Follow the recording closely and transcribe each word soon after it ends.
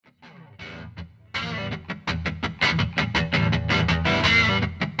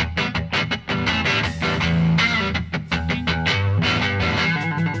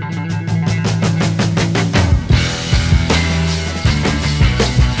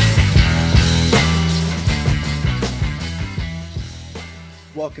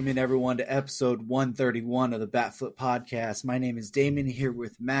Welcome in, everyone, to episode 131 of the Batflip Podcast. My name is Damon, here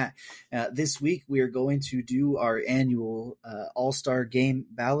with Matt. This week, we are going to do our annual All-Star Game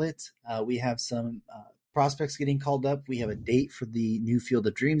Ballot. We have some prospects getting called up. We have a date for the new Field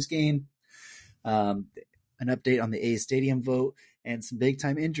of Dreams game, an update on the A's Stadium vote, and some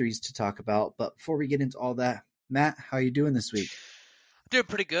big-time injuries to talk about. But before we get into all that, Matt, how are you doing this week? Doing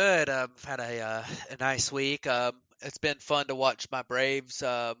pretty good. I've had a nice week. It's been fun to watch my Braves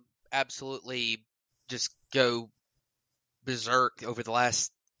absolutely just go berserk over the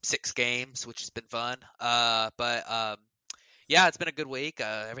last 6 games, which has been fun. But yeah, it's been a good week.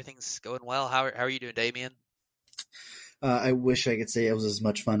 Everything's going well. How are you doing, Damien? I wish I could say it was as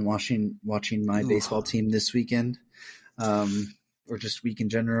much fun watching my baseball team this weekend, or just week in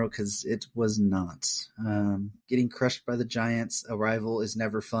general, because it was not. Getting crushed by the Giants, a rival, is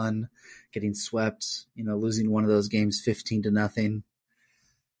never fun. Getting swept, losing one of those games 15-0.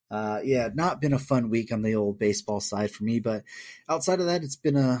 Not been a fun week on the old baseball side for me, but outside of that, it's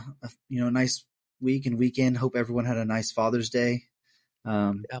been a nice week and weekend. Hope everyone had a nice Father's Day.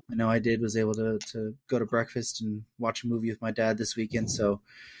 I know I did. Was able to go to breakfast and watch a movie with my dad this weekend, so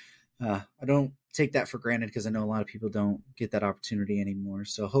I don't take that for granted because I know a lot of people don't get that opportunity anymore.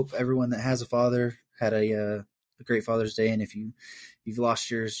 So hope everyone that has a father had a great Father's Day, and if you've lost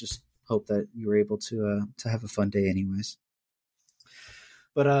yours, just hope that you were able to have a fun day anyways.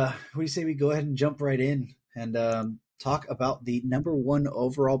 But what do you say we go ahead and jump right in and talk about the number 1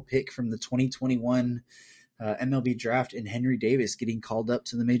 overall pick from the 2021 MLB draft in Henry Davis getting called up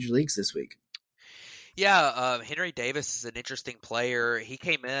to the major leagues this week? Yeah, Henry Davis is an interesting player. He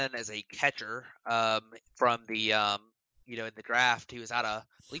came in as a catcher from the in the draft. He was I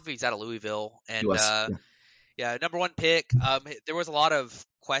believe he was out of Louisville, and number 1 pick. There was a lot of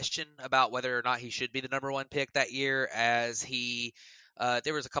question about whether or not he should be the number 1 pick that year, as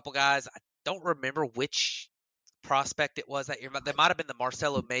there was a couple guys. I don't remember which prospect it was that year, but they might have been the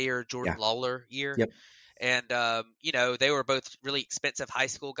Marcelo Mayer, Jordan Lawler year. Yep. And, they were both really expensive high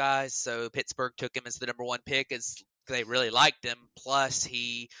school guys, so Pittsburgh took him as the number 1 pick as they really liked him. Plus,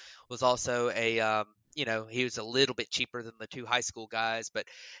 he was also he was a little bit cheaper than the 2 high school guys, but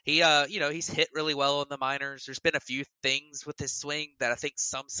he's hit really well in the minors. There's been a few things with his swing that I think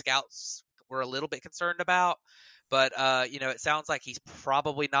some scouts were a little bit concerned about. But, it sounds like he's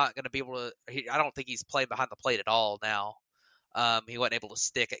probably not going to be able to – I don't think he's playing behind the plate at all now. He wasn't able to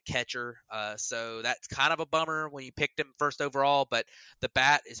stick at catcher, so that's kind of a bummer when you picked him first overall, but the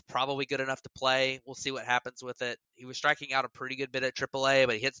bat is probably good enough to play. We'll see what happens with it. He was striking out a pretty good bit at AAA,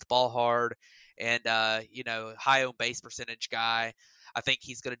 but he hits the ball hard, and, high on base percentage guy. I think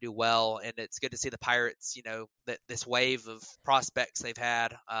he's going to do well, and it's good to see the Pirates, that this wave of prospects they've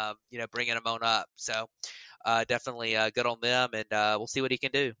had, bringing them on up. So definitely good on them, and we'll see what he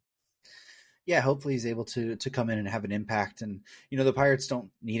can do. Yeah, hopefully he's able to come in and have an impact. And, the Pirates don't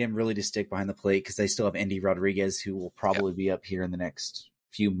need him really to stick behind the plate because they still have Andy Rodriguez, who will probably be up here in the next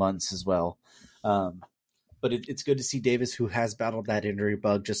few months as well. But it's good to see Davis, who has battled that injury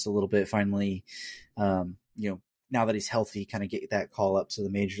bug just a little bit, finally, now that he's healthy, kind of get that call up to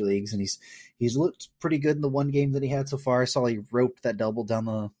the major leagues. And he's looked pretty good in the one game that he had so far. I saw he roped that double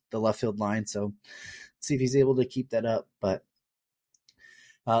down the left field line. So let's see if he's able to keep that up. But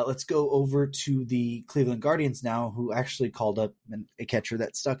let's go over to the Cleveland Guardians now, who actually called up a catcher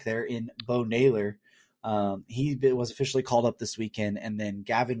that stuck there in Bo Naylor. He was officially called up this weekend, and then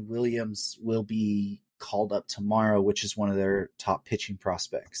Gavin Williams will be called up tomorrow, which is one of their top pitching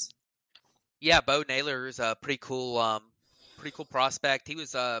prospects. Yeah, Bo Naylor is a pretty cool prospect.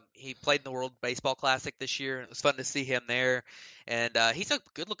 He played in the World Baseball Classic this year. It was fun to see him there, and he's a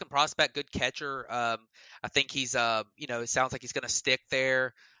good looking prospect, good catcher. I think he's it sounds like he's going to stick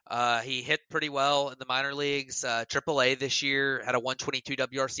there. He hit pretty well in the minor leagues. AAA this year, had a 122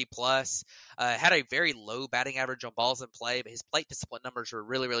 WRC plus. Had a very low batting average on balls in play, but his plate discipline numbers were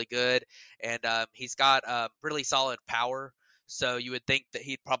really, really good, and he's got really solid power. So you would think that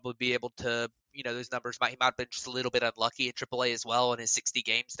he'd probably be able to, those numbers he might have been just a little bit unlucky in AAA as well in his 60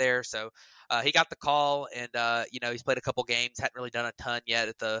 games there. So he got the call, and he's played a couple games, hadn't really done a ton yet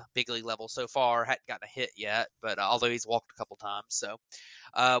at the big league level so far, hadn't gotten a hit yet, but although he's walked a couple times. So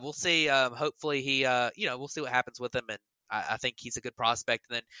we'll see. Hopefully he, we'll see what happens with him, and I think he's a good prospect.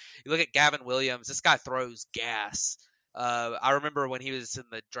 And then you look at Gavin Williams. This guy throws gas. I remember when he was in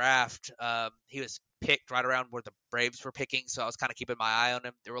the draft, he was picked right around where the Braves were picking, so I was kind of keeping my eye on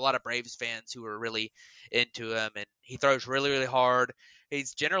him. There were a lot of Braves fans who were really into him, and he throws really, really hard.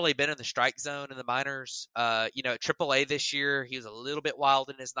 He's generally been in the strike zone in the minors. At AAA this year, he was a little bit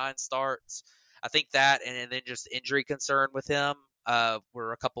wild in his 9 starts. I think that, and then just injury concern with him,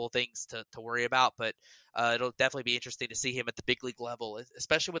 were a couple of things to worry about, but it'll definitely be interesting to see him at the big league level,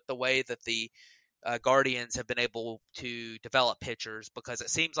 especially with the way that the Guardians have been able to develop pitchers, because it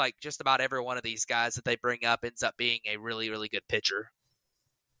seems like just about every one of these guys that they bring up ends up being a really, really good pitcher.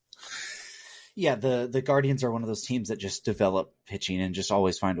 Yeah, the Guardians are one of those teams that just develop pitching and just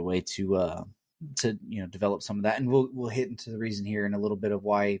always find a way to develop some of that. And we'll hit into the reason here in a little bit of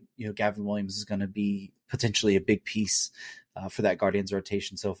why Gavin Williams is going to be potentially a big piece for that Guardians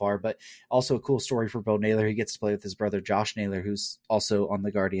rotation so far. But also a cool story for Bo Naylor. He gets to play with his brother Josh Naylor, who's also on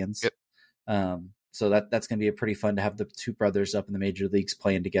the Guardians. Yep. So that's going to be pretty fun to have the two brothers up in the major leagues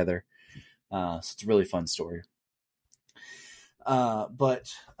playing together. So it's a really fun story.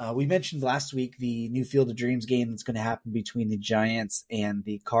 But we mentioned last week the new Field of Dreams game that's going to happen between the Giants and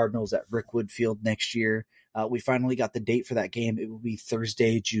the Cardinals at Rickwood Field next year. We finally got the date for that game. It will be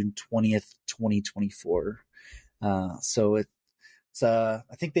Thursday, June 20th, 2024. So it's I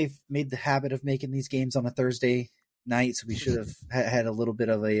think they've made the habit of making these games on a Thursday night, so we should have had a little bit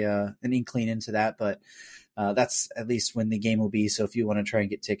of an inkling into that, but that's at least when the game will be. So if you want to try and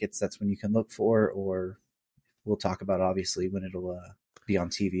get tickets, that's when you can look for, or we'll talk about obviously when it'll be on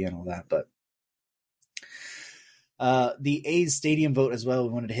TV and all that. But the A's stadium vote as well, we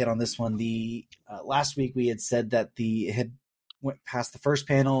wanted to hit on this one. The last week we had said that it had went past the first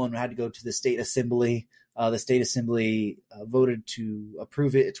panel and had to go to the state assembly. The state assembly voted to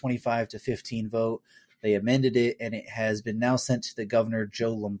approve it, a 25-15 vote. They amended it, and it has been now sent to the governor,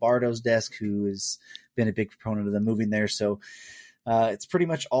 Joe Lombardo's desk, who has been a big proponent of them moving there. So it's pretty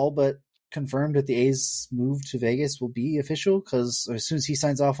much all but confirmed that the A's move to Vegas will be official, because as soon as he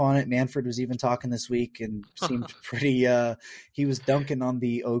signs off on it, Manfred was even talking this week and seemed pretty he was dunking on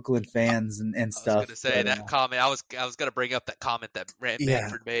the Oakland fans and stuff. I was going to say that comment. I was going to bring up that comment that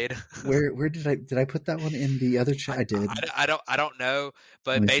Manfred made. Where did I put that one in the other chat? I did. I don't know,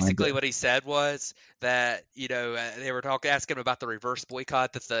 but basically what he said was that they were asking him about the reverse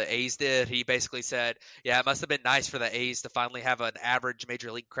boycott that the A's did. He basically said, "Yeah, it must have been nice for the A's to finally have an average major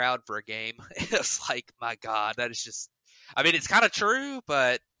league crowd for a game." It's like, my God, that is just. I mean, it's kind of true,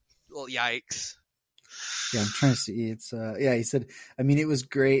 but well, yikes. Yeah, I'm trying to see. It's he said, I mean, it was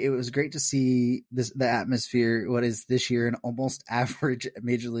great. It was great to see the atmosphere. What is this year an almost average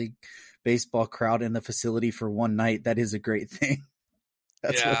Major League Baseball crowd in the facility for one night? That is a great thing.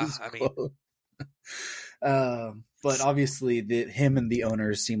 That's what his quote. But obviously him and the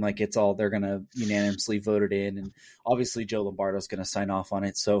owners seem like they're going to unanimously vote it in, and obviously Joe Lombardo's going to sign off on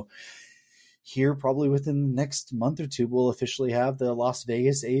it. So here, probably within the next month or two, we'll officially have the Las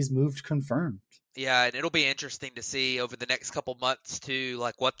Vegas A's moved confirmed. Yeah, and it'll be interesting to see over the next couple months too,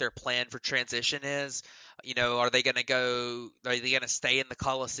 like what their plan for transition is. Are they going to stay in the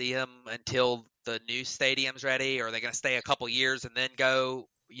Coliseum until the new stadium's ready, or are they going to stay a couple years and then go,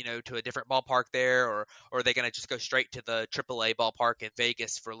 to a different ballpark there, or are they going to just go straight to the AAA ballpark in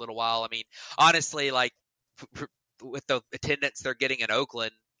Vegas for a little while? I mean, honestly, like with the attendance they're getting in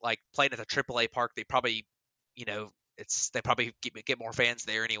Oakland, like playing at the AAA park, they probably, they probably get more fans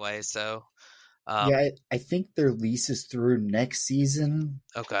there anyway. So. I think their lease is through next season.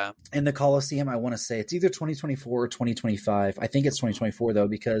 Okay. In the Coliseum, I want to say it's either 2024 or 2025. I think it's 2024 though,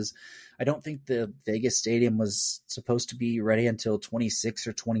 because I don't think the Vegas stadium was supposed to be ready until 26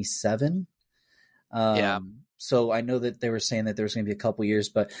 or 27. So I know that they were saying that there's going to be a couple years,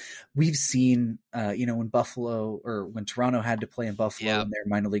 but we've seen, when Buffalo or when Toronto had to play in Buffalo in their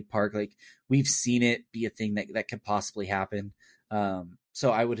minor league park, like we've seen it be a thing that could possibly happen. So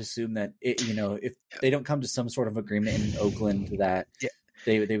I would assume that if they don't come to some sort of agreement in Oakland, that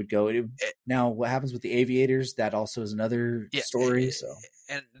they would go. Now, what happens with the Aviators? That also is another story. So,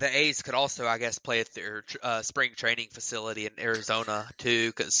 and the A's could also, I guess, play at their spring training facility in Arizona too,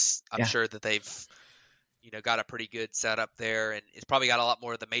 because I'm sure that they've got a pretty good setup there, and it's probably got a lot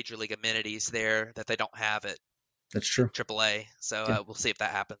more of the major league amenities there that they don't have at that's true AAA. So we'll see if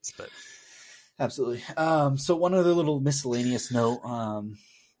that happens, but. Absolutely. So one other little miscellaneous note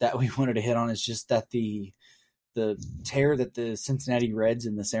that we wanted to hit on is just that the tear that the Cincinnati Reds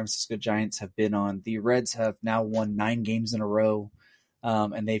and the San Francisco Giants have been on. The Reds have now won 9 games in a row,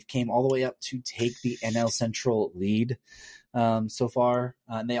 and they've came all the way up to take the NL Central lead so far.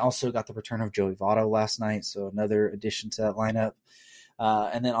 And they also got the return of Joey Votto last night, so another addition to that lineup.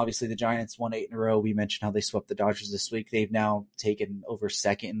 And then obviously the Giants won 8 in a row. We mentioned how they swept the Dodgers this week. They've now taken over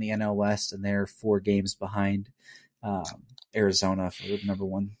second in the NL West, and they're 4 games behind Arizona for number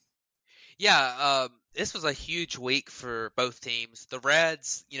 1. Yeah, this was a huge week for both teams. The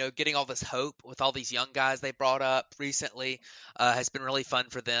Reds, getting all this hope with all these young guys they brought up recently, has been really fun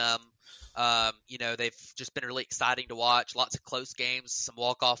for them. They've just been really exciting to watch. Lots of close games, some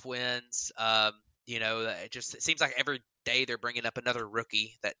walk-off wins. It seems like every day they're bringing up another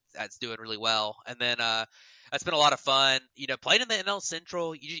rookie that's doing really well. And then that's been a lot of fun. Playing in the NL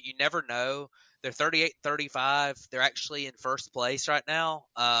Central, you never know. They're 38-35. They're actually in first place right now.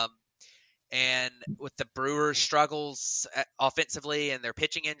 And with the Brewers' struggles offensively and their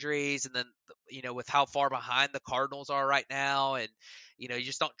pitching injuries, and then with how far behind the Cardinals are right now, and you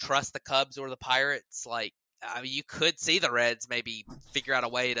just don't trust the Cubs or the Pirates. Like, I mean, you could see the Reds maybe figure out a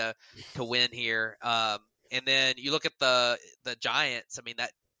way to win here. And then you look at the Giants. I mean,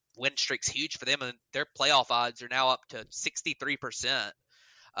 that win streak's huge for them, and their playoff odds are now up to 63%.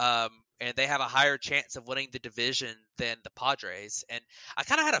 And they have a higher chance of winning the division than the Padres. And I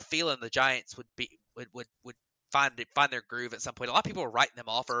kind of had a feeling the Giants would find their groove at some point. A lot of people were writing them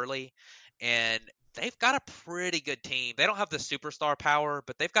off early, and they've got a pretty good team. They don't have the superstar power,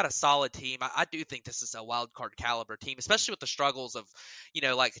 but they've got a solid team. I do think this is a wild card caliber team, especially with the struggles of,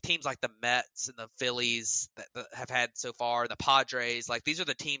 like teams like the Mets and the Phillies that have had so far, the Padres. Like, these are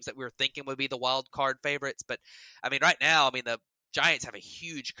the teams that we were thinking would be the wild card favorites. But I mean, right now, I mean, the Giants have a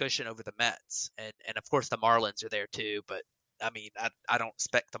huge cushion over the Mets, and of course the Marlins are there too. But I mean, I don't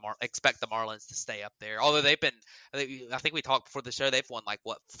expect the Marlins to stay up there. Although they've been, I think we talked before the show, they've won like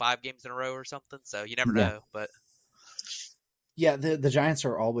 5 games in a row or something. So you never Yeah. know. But yeah, the Giants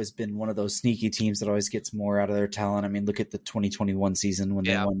are always been one of those sneaky teams that always gets more out of their talent. I mean, look at the 2021 season when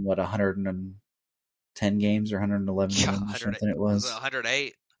they won 110 games or 111 games or something. It was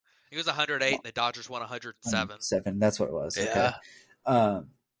 108. It was 108, and the Dodgers won 107. That's what it was. Yeah. Okay.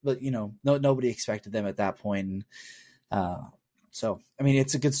 But nobody expected them at that point. So I mean,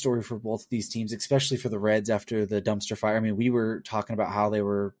 it's a good story for both of these teams, especially for the Reds after the dumpster fire. I mean, we were talking about how they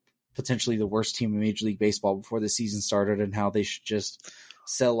were potentially the worst team in Major League Baseball before the season started, and how they should just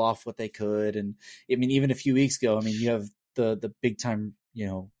sell off what they could. And I mean, even a few weeks ago, I mean, you have the big time,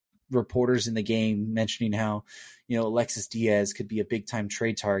 reporters in the game mentioning how, Alexis Diaz could be a big time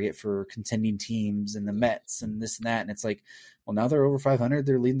trade target for contending teams and the Mets and this and that. And it's like, well, now they're over 500.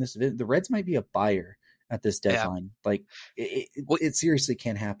 They're leading this. The Reds might be a buyer at this deadline. Yeah. Like it seriously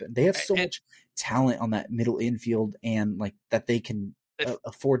can happen. They have so much talent on that middle infield, and like that they can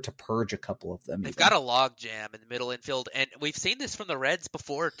afford to purge a couple of them. They've got a log jam in the middle infield, and we've seen this from the Reds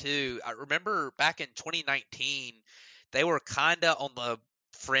before too. I remember back in 2019, they were kind of on the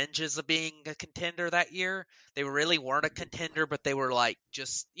fringes of being a contender that year. They really weren't a contender, but they were like,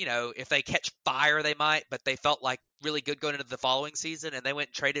 just, if they catch fire, they might, but they felt like really good going into the following season, and they went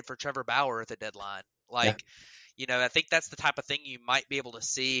and traded for Trevor Bauer at the deadline. Like, I think that's the type of thing you might be able to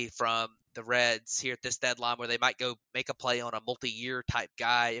see from the Reds here at this deadline, where they might go make a play on a multi-year type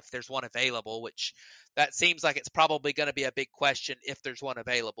guy if there's one available, which that seems like it's probably going to be a big question if there's one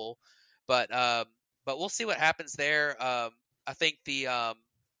available. But we'll see what happens there. I think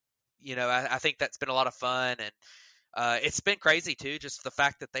I think that's been a lot of fun, and it's been crazy too, just the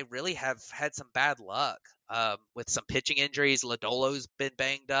fact that they really have had some bad luck with some pitching injuries. Lodolo's been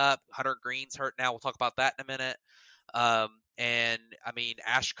banged up. Hunter Green's hurt now. We'll talk about that in a minute. And I mean,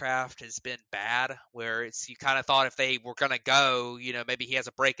 Ashcraft has been bad, where you kind of thought if they were going to go, maybe he has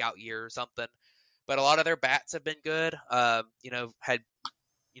a breakout year or something. But a lot of their bats have been good. Had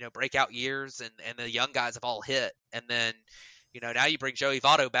breakout years, and the young guys have all hit. And then now you bring Joey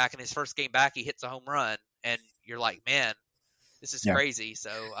Votto back, and his first game back, he hits a home run, and you're like, man, this is crazy.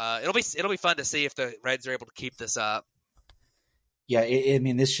 So it'll be fun to see if the Reds are able to keep this up. Yeah, I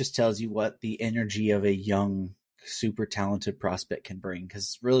mean, this just tells you what the energy of a young, super talented prospect can bring,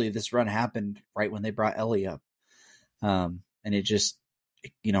 because really this run happened right when they brought Ellie up. And it just,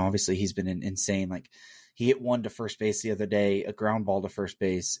 obviously he's been insane. Like, he hit one to first base the other day, a ground ball to first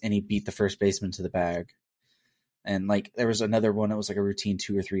base, and he beat the first baseman to the bag. And like, there was another one that was like a routine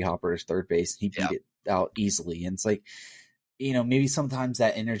 2 or 3 hopper to third base, and he beat it out easily. And it's like, maybe sometimes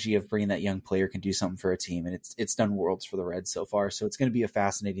that energy of bringing that young player can do something for a team, and it's done worlds for the Reds so far. So it's going to be a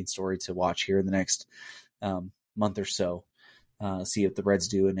fascinating story to watch here in the next month or so, see what the Reds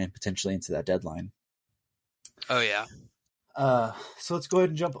do, and then potentially into that deadline. Oh yeah. So let's go ahead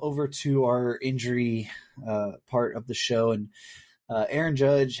and jump over to our injury part of the show. And Aaron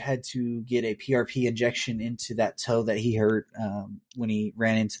Judge had to get a PRP injection into that toe that he hurt when he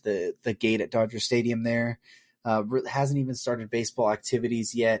ran into the gate at Dodger Stadium there. Hasn't even started baseball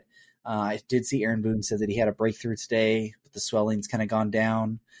activities yet. I did see Aaron Boone said that he had a breakthrough today, but the swelling's kind of gone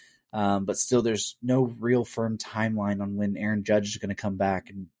down. But still, there's no real firm timeline on when Aaron Judge is going to come back.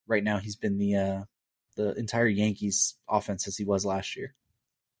 And right now he's been the the entire Yankees offense as he was last year.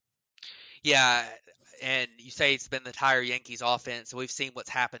 Yeah, and you say it's been the entire Yankees offense. We've seen what's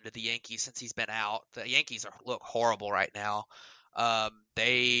happened to the Yankees since he's been out. The Yankees look horrible right now.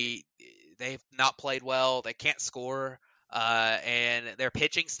 They've not played well. They can't score. And their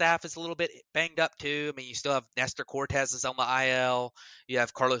pitching staff is a little bit banged up too. I mean, you still have Nestor Cortez is on the IL. You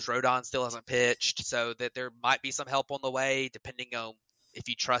have Carlos Rodon still hasn't pitched, so that there might be some help on the way, depending on if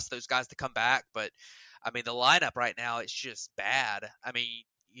you trust those guys to come back. But I mean, the lineup right now is just bad. I mean,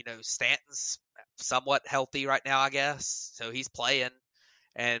 Stanton's somewhat healthy right now, I guess, so he's playing,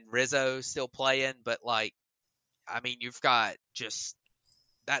 and Rizzo's still playing. But like, I mean, you've got just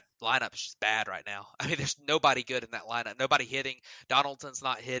that lineup is just bad right now. I mean, there's nobody good in that lineup. Nobody hitting. Donaldson's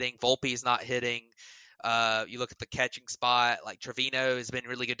not hitting. Volpe's not hitting. You look at the catching spot. Like Trevino has been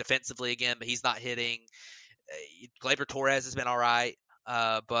really good defensively again, but he's not hitting. Gleyber Torres has been all right,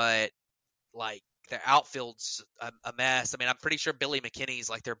 but like their outfield's a mess. I mean, I'm pretty sure Billy McKinney's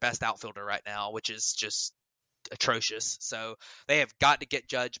like their best outfielder right now, which is just atrocious. So they have got to get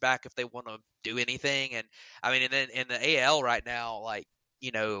Judge back if they want to do anything. And I mean, and then in the AL right now, like,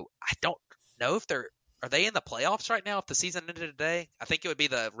 I don't know if are they in the playoffs right now if the season ended today? I think it would be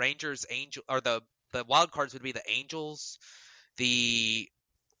the Rangers, Angel, or the wild cards would be the Angels, the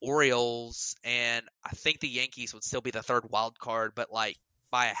Orioles, and I think the Yankees would still be the third wild card, but like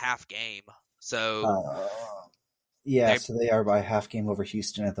by a half game. So Uh, yeah, they, so they are by half game over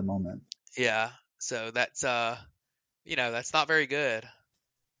Houston at the moment. yeah. So that's that's not very good.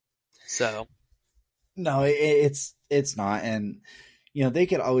 So No, it's not, and they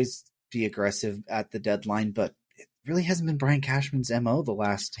could always be aggressive at the deadline, but it really hasn't been Brian Cashman's MO the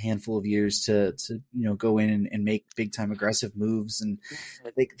last handful of years to go in and make big time aggressive moves, and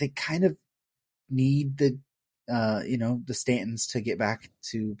they kind of need the Stantons to get back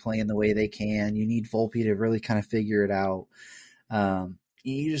to playing the way they can. You need Volpe to really kind of figure it out.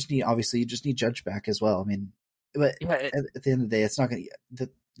 You just need Judge back as well. I mean, but yeah, at the end of the day, it's not going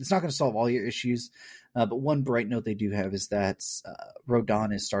to solve all your issues. But one bright note they do have is that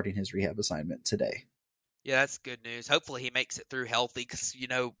Rodon is starting his rehab assignment today. yeah, that's good news. Hopefully he makes it through healthy because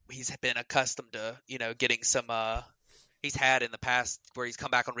he's been accustomed to getting some he's had in the past where he's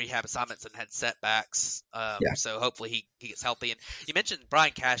come back on rehab assignments and had setbacks. Yeah. So hopefully he gets healthy. And you mentioned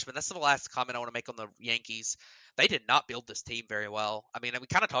Brian Cashman. That's the last comment I want to make on the Yankees. They did not build this team very well. I mean, we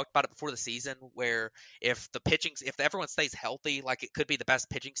kind of talked about it before the season, where if everyone stays healthy, like it could be the best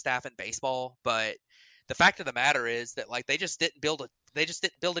pitching staff in baseball. But the fact of the matter is that like they just didn't build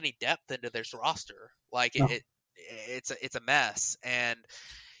any depth into their roster. Like No. it's a mess. And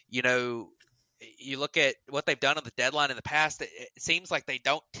you know, you look at what they've done on the deadline in the past, it seems like they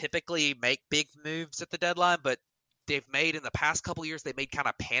don't typically make big moves at the deadline, but they've made in the past couple of years, they made kind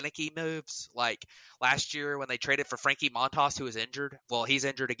of panicky moves. Like last year when they traded for Frankie Montas, who was injured. Well, he's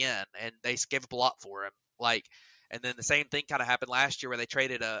injured again, and they gave up a lot for him. And then the same thing kind of happened last year where they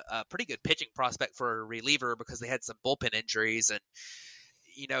traded a pretty good pitching prospect for a reliever because they had some bullpen injuries. And,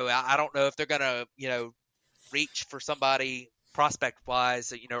 I don't know if they're going to, reach for somebody prospect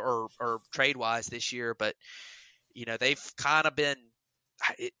wise, or trade wise this year, but they've kind of been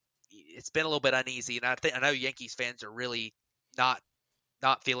it's been a little bit uneasy, and I know Yankees fans are really not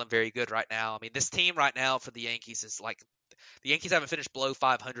feeling very good right now. I mean, this team right now for the Yankees is like the Yankees haven't finished below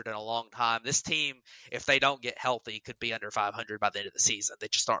 500 in a long time. This team, if they don't get healthy, could be under 500 by the end of the season. They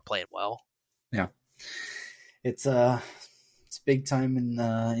just aren't playing well. Yeah, it's big time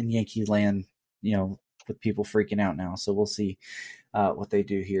in Yankee land, with people freaking out now. So we'll see what they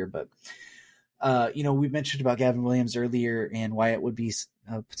do here. But we mentioned about Gavin Williams earlier and why it would be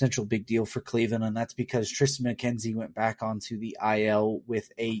a potential big deal for Cleveland, and that's because Tristan McKenzie went back onto the IL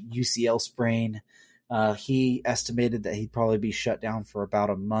with a UCL sprain. He estimated that he'd probably be shut down for about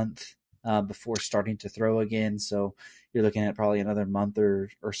a month before starting to throw again. So you're looking at probably another month or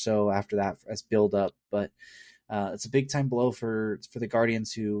so after that as build up. But it's a big time blow for the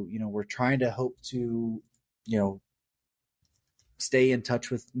Guardians, who were trying to hope to stay in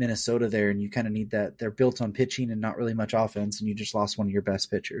touch with Minnesota there, and you kind of need that. They're built on pitching and not really much offense, and you just lost one of your best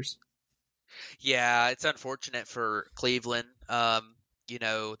pitchers. Yeah, it's unfortunate for Cleveland.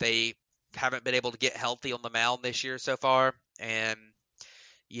 They haven't been able to get healthy on the mound this year so far, and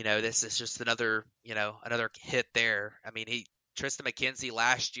this is just another hit there. I mean, Tristan McKenzie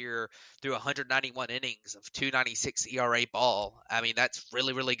last year threw 191 innings of 2.96 ERA ball. I mean, that's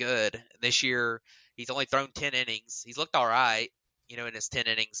really, really good. This year, he's only thrown 10 innings. He's looked all right, in his 10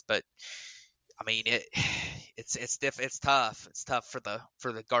 innings, but I mean, it's tough. It's tough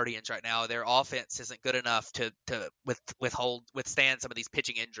for the Guardians right now. Their offense isn't good enough to withstand some of these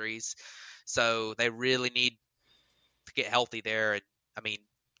pitching injuries. So they really need to get healthy there. And I mean,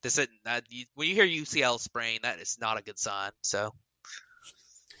 this isn't when you hear UCL sprain, that is not a good sign. So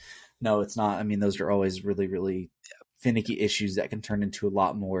No, it's not. I mean, those are always really, really finicky issues that can turn into a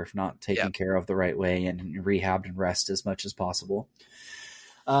lot more if not yeah, taken care of the right way and rehabbed and rest as much as possible.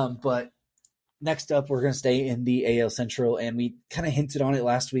 But next up, we're going to stay in the AL Central, and we kind of hinted on it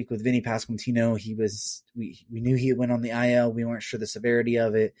last week with Vinny Pasquantino. We knew he went on the IL. We weren't sure the severity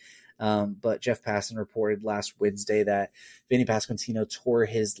of it, but Jeff Passan reported last Wednesday that Vinny Pasquantino tore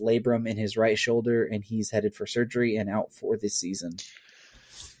his labrum in his right shoulder, and he's headed for surgery and out for this season.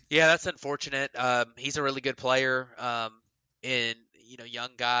 yeah, that's unfortunate. He's a really good player, and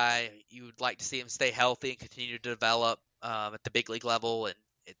young guy. You would like to see him stay healthy and continue to develop at the big league level, and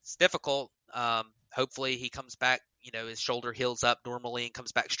it's difficult. Hopefully, he comes back. His shoulder heals up normally and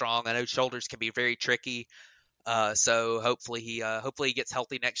comes back strong. I know shoulders can be very tricky, so hopefully he gets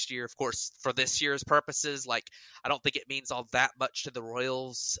healthy next year. Of course, for this year's purposes, like I don't think it means all that much to the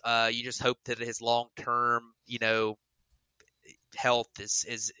Royals. You just hope that his long term, health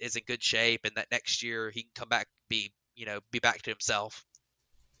is in good shape, and that next year he can come back, be back to himself.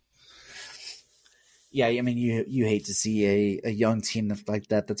 Yeah, I mean, you hate to see a young team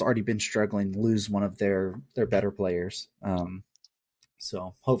that's already been struggling lose one of their better players.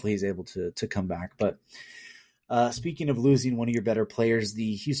 So hopefully he's able to come back. But speaking of losing one of your better players,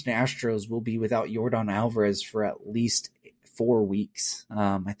 the Houston Astros will be without Yordan Alvarez for at least 4 weeks.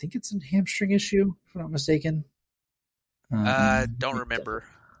 I think it's a hamstring issue, if I'm not mistaken. Don't remember.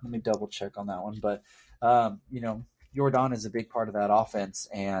 Let me double check on that one. But, Yordan is a big part of that offense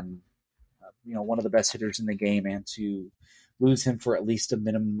and, one of the best hitters in the game. And to lose him for at least a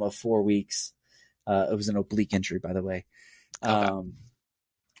minimum of 4 weeks, it was an oblique injury, by the way. Okay.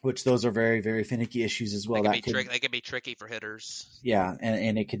 Which those are very, very finicky issues as well. They can be tricky for hitters. Yeah,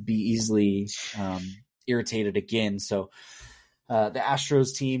 and it could be easily irritated again. So the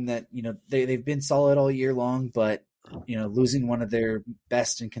Astros team that, they've been solid all year long, but, losing one of their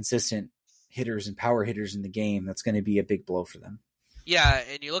best and consistent hitters and power hitters in the game, that's going to be a big blow for them. Yeah,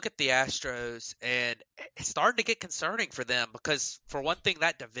 and you look at the Astros, and it's starting to get concerning for them because, for one thing,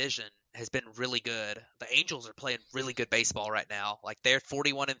 that division has been really good. The Angels are playing really good baseball right now. Like, they're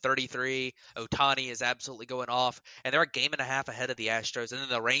 41-33. Ohtani is absolutely going off, and they're a game and a half ahead of the Astros. And then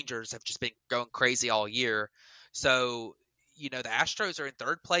the Rangers have just been going crazy all year. So, the Astros are in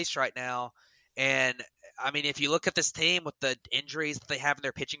third place right now, and I mean, if you look at this team with the injuries that they have in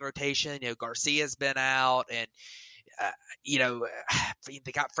their pitching rotation, Garcia's been out, and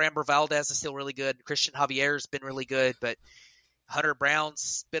they got Framber Valdez is still really good. Christian Javier's been really good, but Hunter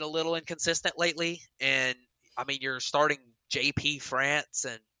Brown's been a little inconsistent lately. And I mean, you're starting JP France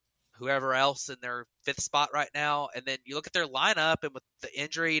and whoever else in their fifth spot right now. And then you look at their lineup, and with the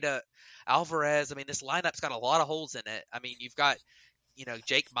injury to Alvarez, I mean, this lineup's got a lot of holes in it. I mean, you've got,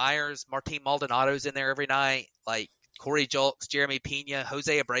 Jake Myers, Martin Maldonado's in there every night, like Corey Julks, Jeremy Pena,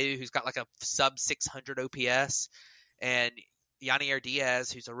 Jose Abreu, who's got like a sub 600 OPS, and Yanier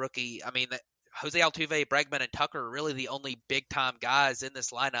Diaz, who's a rookie. I mean, Jose Altuve, Bregman, and Tucker are really the only big-time guys in this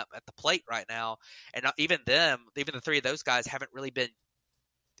lineup at the plate right now. And even the three of those guys haven't really been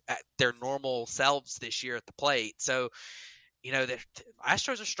at their normal selves this year at the plate. So, the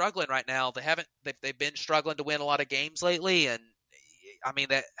Astros are struggling right now. They've been struggling to win a lot of games lately, and I mean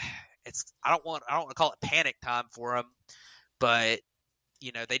I don't want to call it panic time for them, but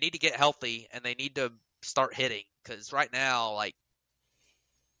they need to get healthy and they need to start hitting, because right now, like,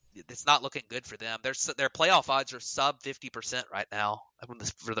 it's not looking good for them. Their playoff odds are sub 50% right now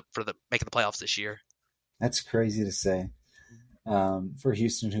for the making the playoffs this year. That's crazy to say. For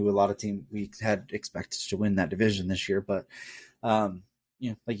Houston, who a lot of teams we had expected to win that division this year, but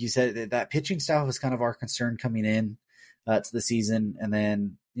like you said, that pitching staff was kind of our concern coming in to the season, and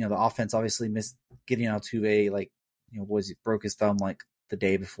then the offense obviously missed getting Altuve, like broke his thumb like the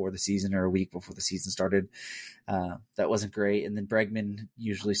day before the season or a week before the season started. That wasn't great. And then Bregman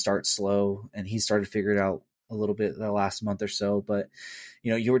usually starts slow, and he started to figure it out a little bit the last month or so. But,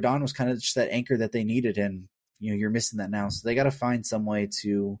 Yordan was kind of just that anchor that they needed, and, you're missing that now. So they got to find some way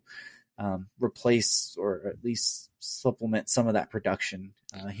to replace or at least supplement some of that production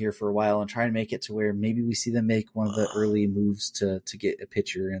here for a while and try and make it to where maybe we see them make one of the early moves to get a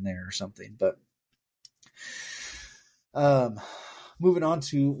pitcher in there or something. But moving on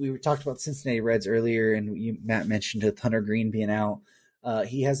to, we talked about Cincinnati Reds earlier, and Matt mentioned Hunter Green being out.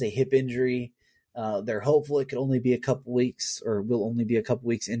 He has a hip injury. They're hopeful it could only be a couple weeks, or will only be a couple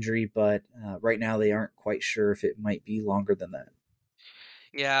weeks injury, but right now they aren't quite sure if it might be longer than that.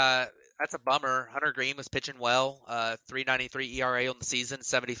 Yeah, That's a bummer. Hunter Green was pitching well. 3.93 ERA on the season,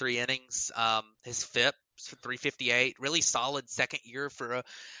 73 innings. His FIP 3.58. Really solid second year for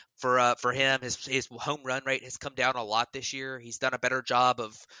him. His home run rate has come down a lot this year. He's done a better job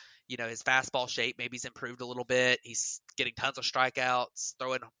of, his fastball shape. Maybe he's improved a little bit. He's getting tons of strikeouts,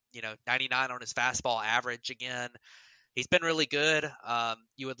 throwing 99 on his fastball average again. He's been really good.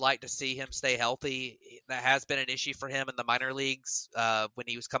 You would like to see him stay healthy. That has been an issue for him in the minor leagues. When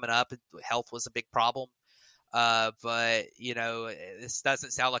he was coming up, health was a big problem. But this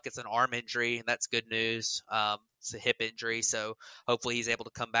doesn't sound like it's an arm injury, and that's good news. It's a hip injury, so hopefully he's able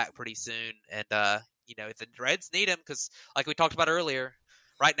to come back pretty soon. And if the Reds need him, because like we talked about earlier,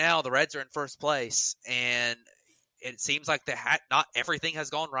 right now the Reds are in first place, and it seems like not everything has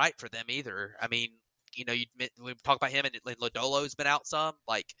gone right for them either. I mean, we talked about him, and Lodolo's been out some.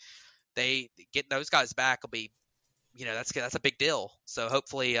 Like they getting those guys back will be, that's a big deal. So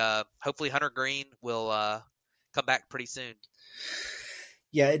hopefully Hunter Green will come back pretty soon.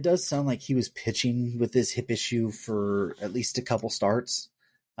 Yeah, it does sound like he was pitching with this hip issue for at least a couple starts.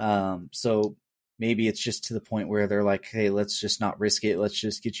 So maybe it's just to the point where they're like, hey, let's just not risk it. Let's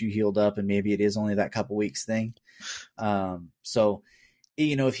just get you healed up. And maybe it is only that couple weeks thing. So,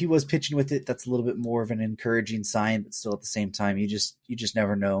 if he was pitching with it, that's a little bit more of an encouraging sign, but still at the same time, you just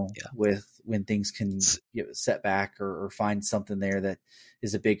never know with when things can set back or find something there that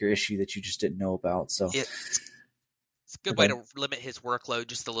is a bigger issue that you just didn't know about. So it's a good way to limit his workload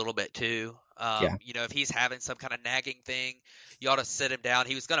just a little bit too. Yeah. If he's having some kind of nagging thing, you ought to sit him down.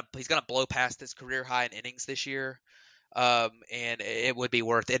 He's gonna blow past his career high in innings this year, and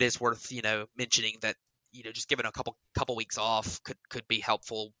it is worth mentioning that just giving a couple weeks off could be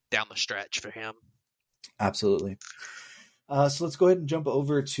helpful down the stretch for him. Absolutely. So let's go ahead and jump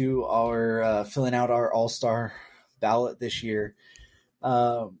over to our filling out our All-Star ballot this year.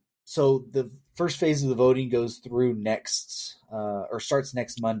 So the first phase of the voting goes through starts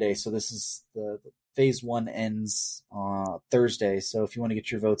next Monday. So this is the phase one ends Thursday. So if you want to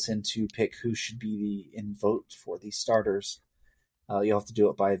get your votes in to pick who should be in vote for the starters, you'll have to do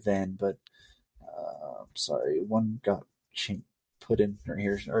it by then. But sorry, one got put in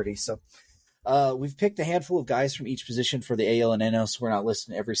here already. So we've picked a handful of guys from each position for the AL and NL, so we're not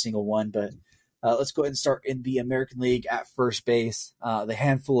listing every single one, but let's go ahead and start in the American League at first base. The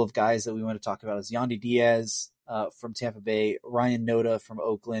handful of guys that we want to talk about is Yandy Diaz from Tampa Bay, Ryan Noda from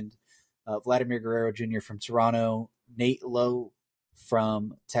Oakland, Vladimir Guerrero Jr. from Toronto, Nate Lowe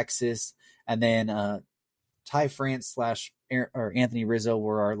from Texas, and then Ty France or Anthony Rizzo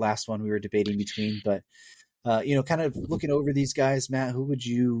were our last one we were debating between. But kind of looking over these guys, Matt, who would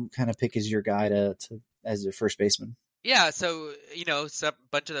you kind of pick as your guy as a first baseman? Yeah, so a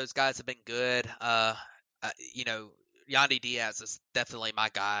bunch of those guys have been good. Yandy Diaz is definitely my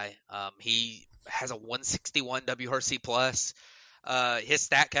guy. He has a 161 WRC plus. His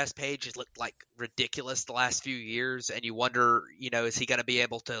Statcast page has looked like ridiculous the last few years, and you wonder, is he going to be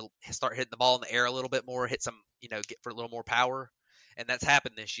able to start hitting the ball in the air a little bit more, hit some, get for a little more power, and that's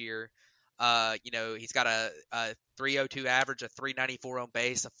happened this year. He's got a 302 average, a 394 on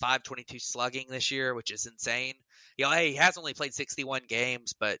base, a 522 slugging this year, which is insane. He has only played 61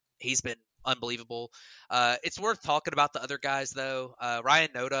 games, but he's been unbelievable. It's worth talking about the other guys though. Ryan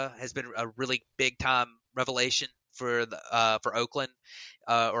Noda has been a really big time revelation for Oakland,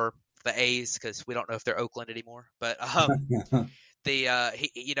 or the A's, because we don't know if they're Oakland anymore. But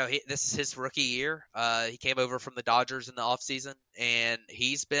this is his rookie year. He came over from the Dodgers in the offseason, and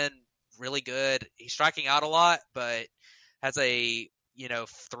he's been really good. He's striking out a lot, but has a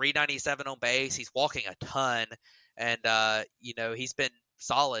 397 on base. He's walking a ton, and he's been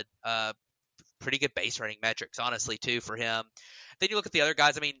solid. Pretty good base running metrics, honestly, too, for him. Then you look at the other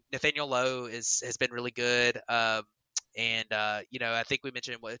guys. I mean, Nathaniel Lowe has been really good. I think we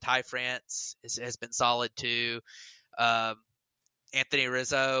mentioned Ty France has been solid too. Anthony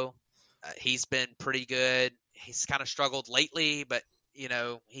Rizzo, he's been pretty good. He's kind of struggled lately, but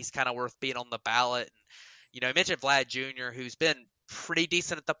he's kind of worth being on the ballot. And, I mentioned Vlad Jr., who's been pretty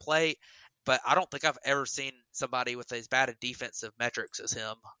decent at the plate, but I don't think I've ever seen somebody with as bad a defensive metrics as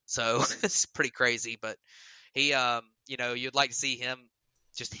him. So it's pretty crazy, but he, you'd like to see him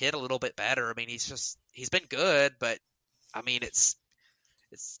just hit a little bit better. I mean, he's been good, but I mean, it's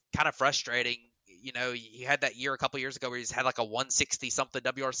kind of frustrating. You had that year a couple years ago where he's had like a 160 something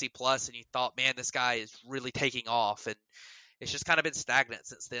WRC plus, and you thought, man, this guy is really taking off, and it's just kind of been stagnant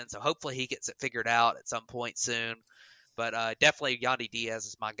since then. So hopefully he gets it figured out at some point soon. But definitely Yandy Diaz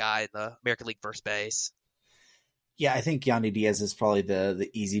is my guy in the American League first base. Yeah, I think Yandy Diaz is probably the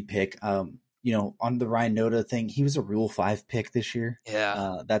easy pick. on the Ryan Noda thing, he was a Rule 5 pick this year.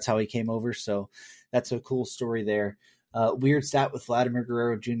 Yeah. That's how he came over. So that's a cool story there. Weird stat with Vladimir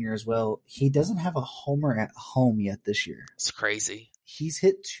Guerrero Jr. as well. He doesn't have a homer at home yet this year. It's crazy. He's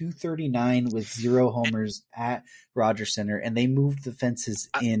hit 239 with 0 homers at Rogers Center, and they moved the fences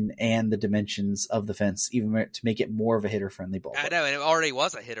in and the dimensions of the fence even to make it more of a hitter-friendly ballpark. I know, and it already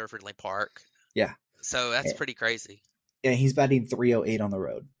was a hitter-friendly park. Yeah. So that's pretty crazy. Yeah, he's batting 308 on the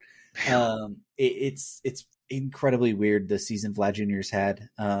road. It's incredibly weird the season Vlad Jr.'s had.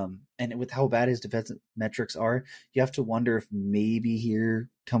 And with how bad his defensive metrics are, you have to wonder if maybe here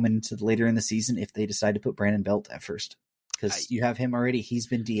coming into later in the season, if they decide to put Brandon Belt at first. Because you have him already. He's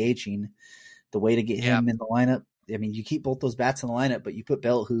been DHing. The way to get him in the lineup, I mean, you keep both those bats in the lineup, but you put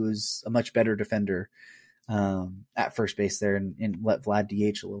Belt, who's a much better defender, at first base there and let Vlad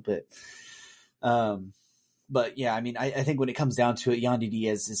DH a little bit. But yeah, I mean, I think when it comes down to it, Yandy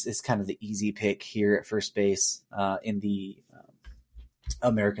Diaz is kind of the easy pick here at first base in the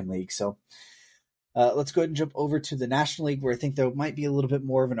American League. So let's go ahead and jump over to the National League, where I think there might be a little bit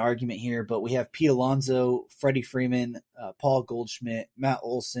more of an argument here. But we have Pete Alonso, Freddie Freeman, Paul Goldschmidt, Matt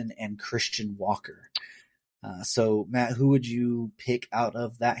Olson, and Christian Walker. So, Matt, who would you pick out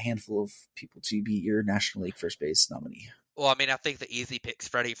of that handful of people to be your National League first base nominee? Well, I mean, I think the easy pick's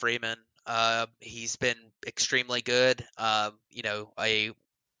Freddie Freeman. He's been extremely good. A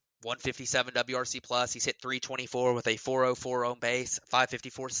 157 WRC plus. He's hit 324 with a 404 on base,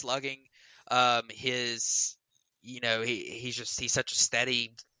 554 slugging. He's such a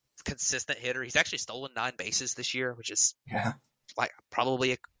steady, consistent hitter. He's actually stolen 9 bases this year, which is like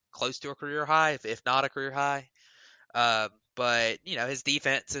probably close to a career high, if not a career high. But his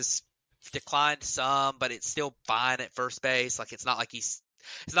defense has declined some, but it's still fine at first base. Like it's not like he's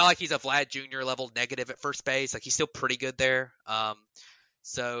a Vlad Jr. level negative at first base. Like he's still pretty good there.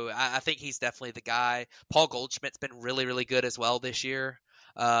 So I think he's definitely the guy. Paul Goldschmidt's been really, really good as well this year.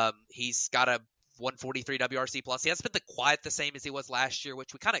 He's got a 143 WRC plus. He hasn't been quite the same as he was last year,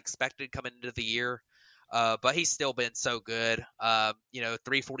 which we kind of expected coming into the year. But he's still been so good.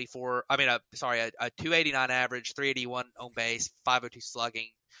 344. I mean, a 289 average, 381 on base, 502 slugging,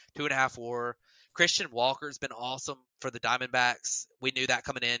 2.5 WAR. Christian Walker's been awesome for the Diamondbacks. We knew that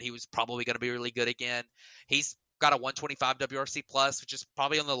coming in. He was probably going to be really good again. He's got a 125 WRC plus, which is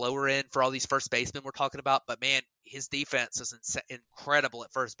probably on the lower end for all these first basemen we're talking about. But man, his defense is incredible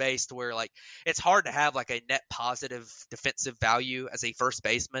at first base, to where like it's hard to have like a net positive defensive value as a first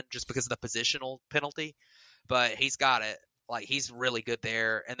baseman just because of the positional penalty. But he's got it. Like he's really good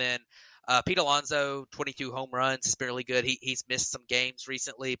there. And then Pete Alonso, 22 home runs, is really good. He's missed some games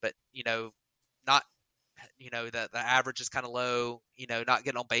recently, but not. The average is kind of low, not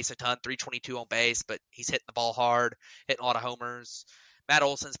getting on base a ton, 322 on base, but he's hitting the ball hard, hitting a lot of homers. Matt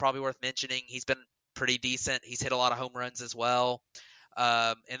Olson's probably worth mentioning. He's been pretty decent. He's hit a lot of home runs as well.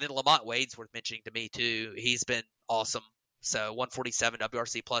 And then Lamont Wade's worth mentioning to me too. He's been awesome. So 147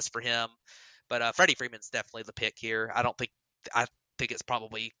 WRC plus for him. But Freddie Freeman's definitely the pick here. I think it's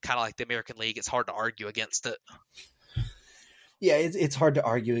probably kind of like the American League. It's hard to argue against it. Yeah, it's hard to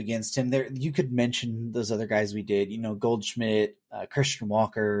argue against him. There, you could mention those other guys we did. Goldschmidt, Christian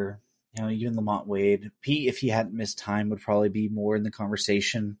Walker, even Lamont Wade. Pete, if he hadn't missed time, would probably be more in the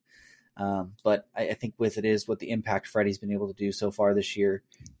conversation. But I think with it is what the impact Freddie's been able to do so far this year.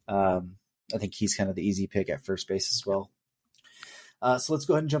 I think he's kind of the easy pick at first base as well. So let's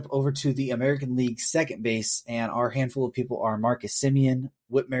go ahead and jump over to the American League second base, and our handful of people are Marcus Semien,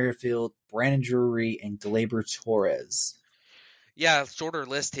 Whit Merrifield, Brandon Drury, and Gleyber Torres. Yeah, shorter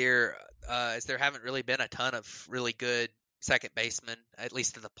list here, as there haven't really been a ton of really good second basemen, at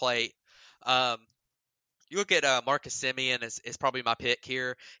least to the plate. You look at Marcus Semien is probably my pick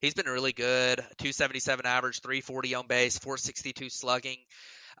here. He's been really good, 277 average, 340 on base, 462 slugging.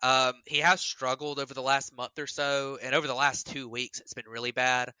 He has struggled over the last month or so, and over the last 2 weeks, it's been really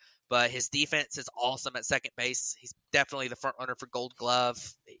bad. But his defense is awesome at second base. He's definitely the front runner for Gold Glove,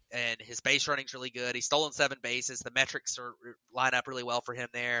 and his base running's really good. He's stolen 7 bases. The metrics line up really well for him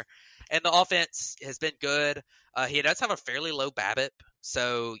there, and the offense has been good. He does have a fairly low BABIP,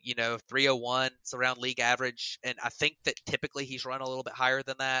 so 301 is around league average, and I think that typically he's run a little bit higher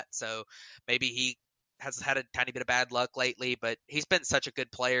than that. So maybe he has had a tiny bit of bad luck lately, but he's been such a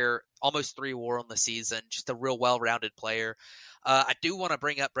good player, almost 3 WAR on the season, just a real well-rounded player. I do want to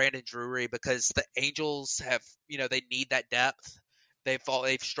bring up Brandon Drury because the Angels have, they need that depth. They've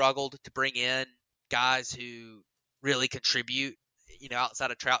struggled to bring in guys who really contribute.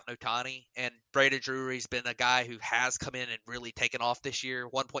 outside of Trout and Ohtani. And Brandon Drury's been a guy who has come in and really taken off this year.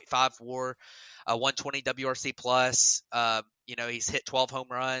 1.5 WAR, 120 WRC plus. He's hit 12 home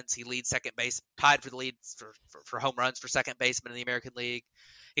runs. He leads second base, tied for the lead for home runs for second baseman in the American League.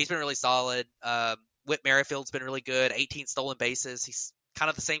 He's been really solid. Whit Merrifield's been really good. 18 stolen bases. He's kind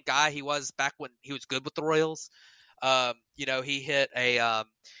of the same guy he was back when he was good with the Royals. He hit a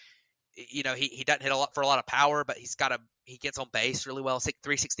he doesn't hit a lot of power, but he gets on base really well.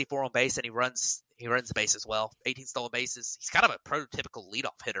 364 on base, and he runs the base as well. 18 stolen bases. He's kind of a prototypical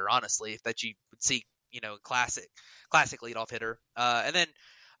leadoff hitter, honestly, that you would see, classic leadoff hitter. And then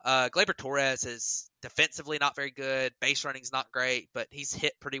Gleyber Torres is defensively not very good. Base running's not great, but he's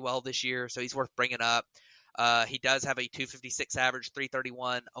hit pretty well this year, so he's worth bringing up. He does have a 256 average,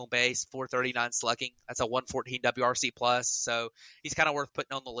 331 on base, 439 slugging. That's a 114 WRC plus. So he's kind of worth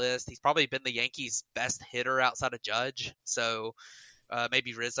putting on the list. He's probably been the Yankees' best hitter outside of Judge. So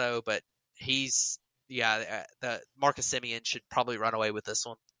maybe Rizzo, but the Marcus Semien should probably run away with this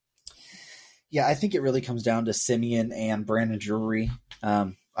one. Yeah, I think it really comes down to Semien and Brandon Drury.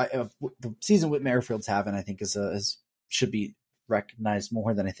 The season Whit Merrifield's having, I think, should be recognized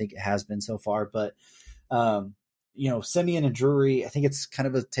more than I think it has been so far. But Semien and Drury, I think it's kind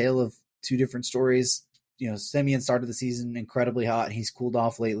of a tale of two different stories. Semien started the season incredibly hot. He's cooled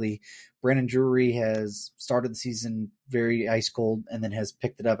off lately. Brandon Drury has started the season very ice cold and then has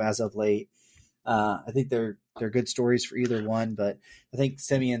picked it up as of late. I think they're good stories for either one, but I think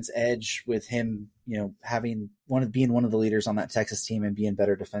Semien's edge with him, being one of the leaders on that Texas team and being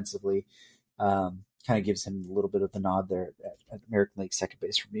better defensively, kind of gives him a little bit of the nod there at American League second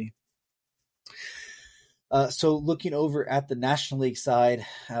base for me. So looking over at the National League side,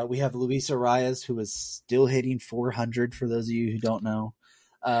 we have Luis Arias, who is still hitting 400 for those of you who don't know.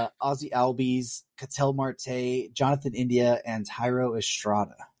 Ozzy Albies, Ketel Marte, Jonathan India, and Jairo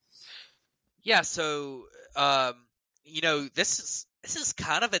Estrada. Yeah, so this is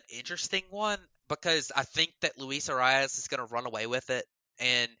kind of an interesting one because I think that Luis Arias is going to run away with it.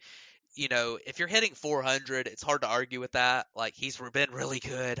 And if you're hitting 400, it's hard to argue with that. Like, he's been really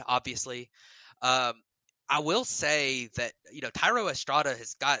good, obviously. I will say that, Jairo Estrada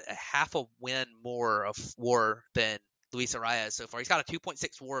has got a half a win more of WAR than Luis Arias so far. He's got a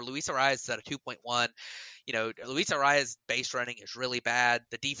 2.6 WAR. Luis Arias is at a 2.1. Luis Arias' base running is really bad.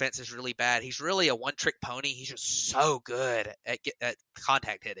 The defense is really bad. He's really a one-trick pony. He's just so good at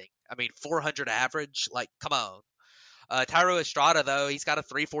contact hitting. I mean, 400 average, like, come on. Jairo Estrada, though, he's got a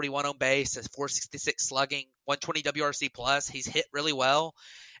 341 on base, a 466 slugging, 120 WRC plus. He's hit really well,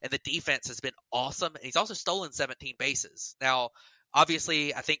 and the defense has been awesome. And he's also stolen 17 bases. Now,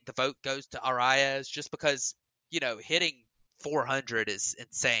 obviously, I think the vote goes to Arias just because, hitting 400 is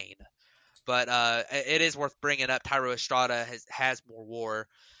insane. But it is worth bringing up. Jairo Estrada has more WAR.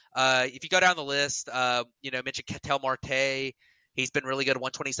 If you go down the list, mentioned Ketel Marte. He's been really good,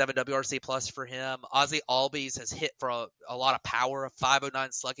 127 WRC plus for him. Ozzy Albies has hit for a lot of power, a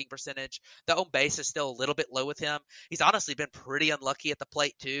 509 slugging percentage. The on base is still a little bit low with him. He's honestly been pretty unlucky at the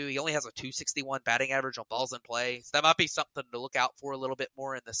plate, too. He only has a 261 batting average on balls in play. So that might be something to look out for a little bit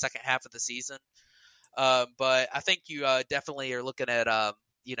more in the second half of the season. But I think you definitely are looking at,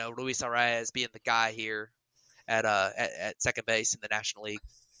 Luis Arias being the guy here at second base in the National League.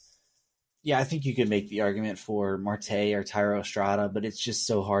 Yeah, I think you could make the argument for Marte or Jairo Estrada, but it's just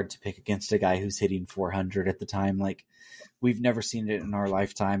so hard to pick against a guy who's hitting 400 at the time. Like, we've never seen it in our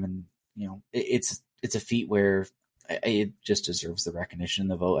lifetime, and it's a feat where it just deserves the recognition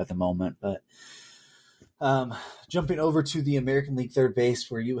and the vote at the moment. But jumping over to the American League third base,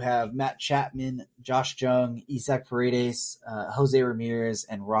 where you have Matt Chapman, Josh Jung, Isaac Paredes, Jose Ramirez,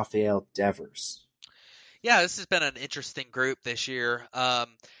 and Rafael Devers. Yeah, this has been an interesting group this year.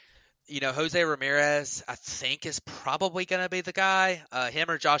 Jose Ramirez, I think, is probably going to be the guy. Him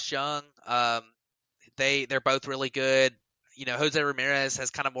or Josh Jung, they're both really good. Jose Ramirez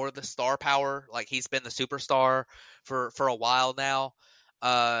has kind of more of the star power. Like, he's been the superstar for a while now.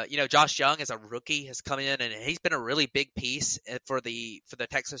 Josh Jung as a rookie has come in and he's been a really big piece for the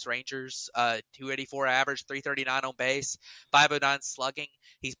Texas Rangers. 284 average, 339 on base, 509 slugging.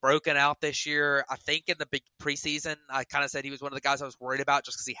 He's broken out this year. I think in the big preseason, I kind of said he was one of the guys I was worried about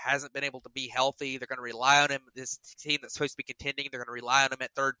just because he hasn't been able to be healthy. They're going to rely on him. This team that's supposed to be contending, they're going to rely on him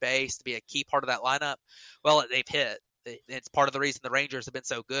at third base to be a key part of that lineup. Well, they've hit. It's part of the reason the Rangers have been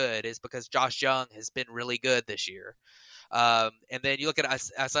so good is because Josh Jung has been really good this year. And then you look at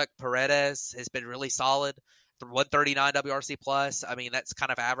Isaac Paredes has been really solid for 139 WRC plus. I mean, that's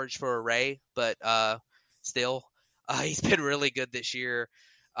kind of average for a Ray, but still, he's been really good this year.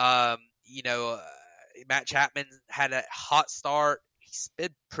 Matt Chapman had a hot start. he's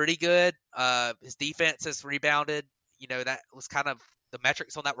been pretty good. His defense has rebounded. That was kind of the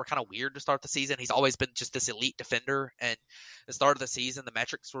metrics on that were kind of weird to start the season. He's always been just this elite defender, and the start of the season, the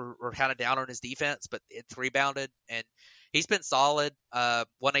metrics were kind of down on his defense, but it's rebounded, and he's been solid.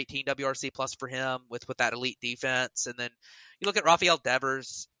 118 WRC plus for him with that elite defense. And then you look at Rafael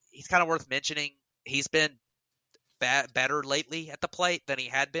Devers, he's kind of worth mentioning. He's been better lately at the plate than he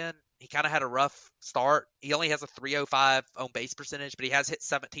had been. He kind of had a rough start. He only has a 305 on base percentage, but he has hit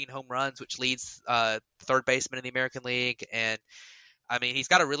 17 home runs, which leads third baseman in the American League. And I mean, he's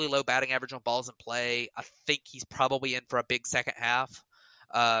got a really low batting average on balls in play. I think he's probably in for a big second half.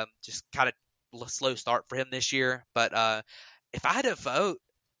 Just kind of slow start for him this year. But if I had to vote,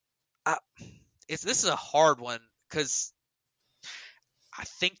 this is a hard one because I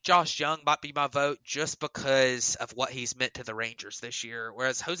think Josh Young might be my vote just because of what he's meant to the Rangers this year.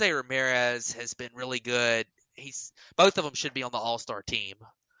 Whereas Jose Ramirez has been really good. Both of them should be on the All-Star team.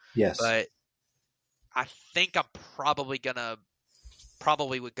 Yes. But I think I'm probably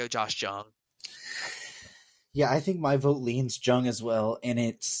would go Josh Young. Yeah, I think my vote leans Jung as well, and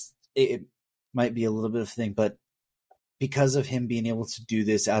it might be a little bit of a thing, but because of him being able to do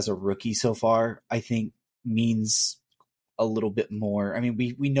this as a rookie so far, I think means a little bit more. I mean,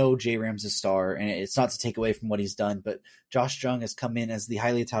 we know J-Ram's a star, and it's not to take away from what he's done, but Josh Jung has come in as the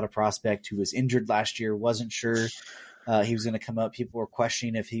highly touted prospect who was injured last year, wasn't sure he was going to come up. People were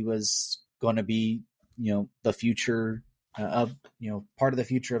questioning if he was going to be, the future of, part of the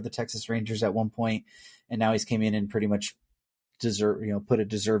future of the Texas Rangers at one point, and now he's came in and pretty much put a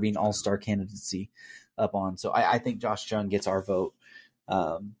deserving all-star candidacy up on. So I think Josh Jung gets our vote,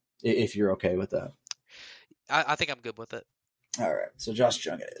 if you're okay with that. I think I'm good with it. All right, so Josh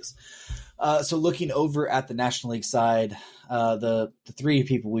Jung it is. So looking over at the National League side, the three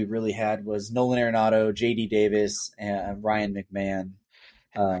people we really had was Nolan Arenado, J.D. Davis, and Ryan McMahon.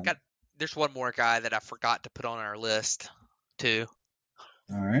 There's one more guy that I forgot to put on our list too.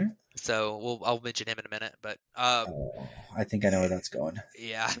 All right. So I'll mention him in a minute, but I think I know where that's going.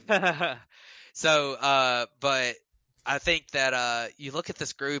 Yeah. So, but I think that you look at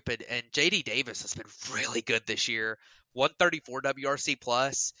this group, and J.D. Davis has been really good this year, 134 WRC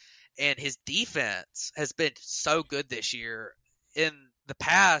plus, and his defense has been so good this year. In the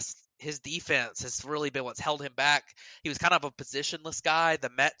past, his defense has really been what's held him back. He was kind of a positionless guy.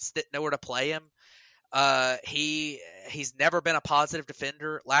 The Mets didn't know where to play him. He's never been a positive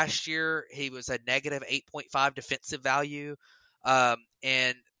defender. Last year, he was a negative 8.5 defensive value,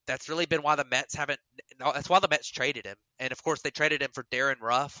 and that's really been why the Mets that's why the Mets traded him. And of course they traded him for Darren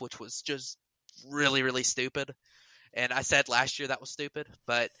Ruff, which was just really, really stupid. And I said last year that was stupid,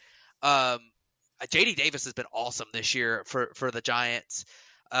 but, JD Davis has been awesome this year for the Giants.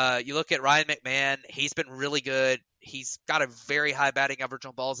 You look at Ryan McMahon, he's been really good. He's got a very high batting average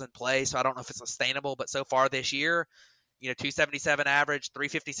on balls in play, so I don't know if it's sustainable, but so far this year, 277 average,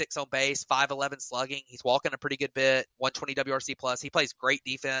 356 on base, 511 slugging. He's walking a pretty good bit, 120 WRC plus. He plays great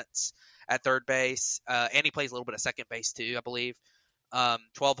defense at third base, and he plays a little bit of second base too, I believe.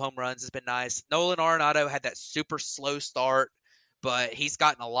 12 home runs has been nice. Nolan Arenado had that super slow start, but he's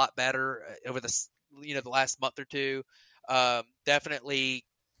gotten a lot better over the last month or two. Definitely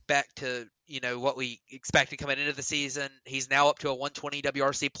back to what we expected coming into the season. He's now up to a 120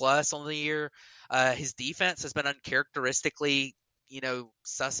 WRC plus on the year. His defense has been uncharacteristically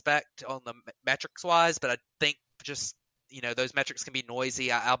suspect on the metrics wise, but I think just those metrics can be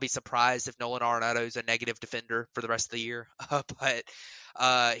noisy. I'll be surprised if Nolan Arenado is a negative defender for the rest of the year, but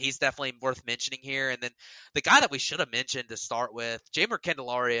he's definitely worth mentioning here. And then the guy that we should have mentioned to start with, Jeimer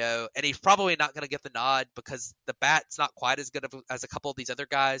Candelario, and he's probably not going to get the nod because the bat's not quite as good as a couple of these other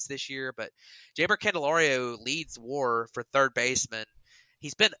guys this year, but Jeimer Candelario leads WAR for third baseman.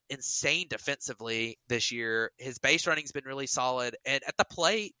 He's been insane defensively this year. His base running's been really solid, and at the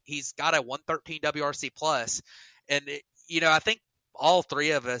plate, he's got a 113 WRC plus. And I think all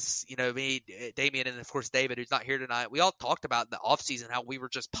three of us, me, Damian, and of course David, who's not here tonight, we all talked about in the offseason how we were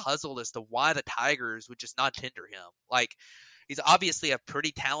just puzzled as to why the Tigers would just not tender him. Like, he's obviously a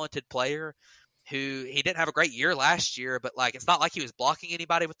pretty talented player who he didn't have a great year last year, but like it's not like he was blocking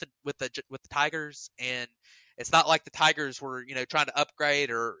anybody with the Tigers, and it's not like the Tigers were trying to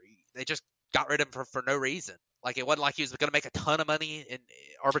upgrade or they just got rid of him for no reason. Like, it wasn't like he was going to make a ton of money in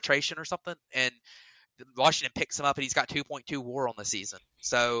arbitration or something, and Washington picks him up and he's got 2.2 WAR on the season.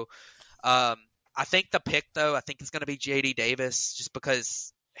 So I think the pick, though, I think is going to be J.D. Davis just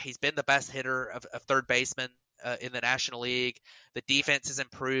because he's been the best hitter of third baseman in the National League. The defense has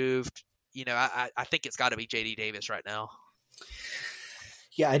improved. I think it's got to be J.D. Davis right now.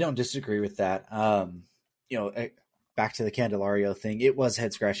 Yeah, I don't disagree with that. back to the Candelario thing, it was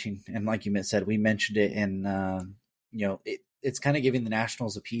head scratching, and like you said, we mentioned it, and it's kind of giving the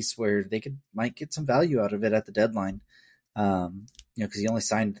Nationals a piece where they might get some value out of it at the deadline. Because he only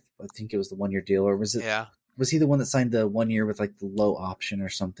signed, I think it was the 1 year deal, or Yeah, was he the one that signed the 1 year with like the low option or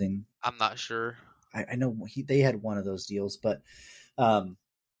something? I'm not sure. I know they had one of those deals, but um,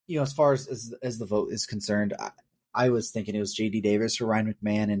 as far as the vote is concerned, I was thinking it was JD Davis or Ryan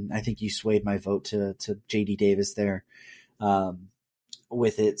McMahon, and I think you swayed my vote to JD Davis there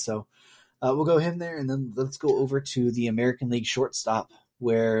with it. So we'll go him there, and then let's go over to the American League shortstop,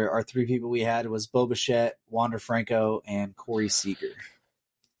 where our three people we had was Bo Bichette, Wander Franco, and Corey Seager.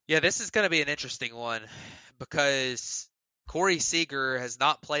 Yeah, this is going to be an interesting one because Corey Seager has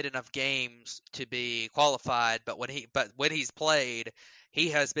not played enough games to be qualified, but when he's played, he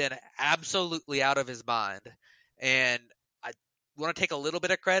has been absolutely out of his mind. And I want to take a little bit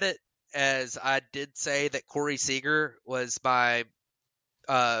of credit, as I did say that Corey Seager was my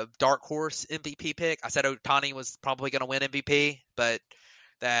dark horse MVP pick. I said Ohtani was probably going to win MVP, but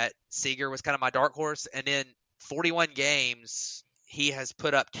that Seager was kind of my dark horse. And in 41 games, he has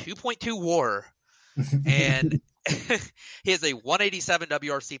put up 2.2 WAR, and he has a 187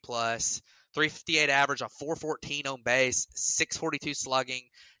 WRC plus, 358 average, a 414 on base, 642 slugging,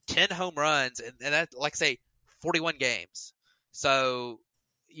 10 home runs, and that, like I say, 41 games. So,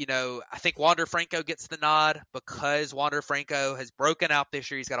 I think Wander Franco gets the nod because Wander Franco has broken out this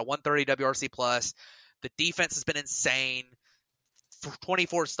year. He's got a 130 WRC plus. The defense has been insane.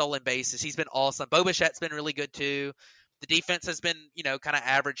 24 stolen bases. He's been awesome. Bo Bichette's been really good too. The defense has been, kind of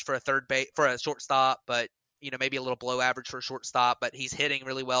average for a shortstop, but maybe a little below average for a shortstop. But he's hitting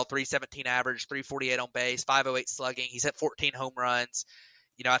really well. 317 average, 348 on base, 508 slugging. He's hit 14 home runs.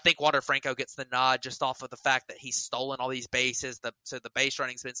 I think Wander Franco gets the nod just off of the fact that he's stolen all these bases. So the base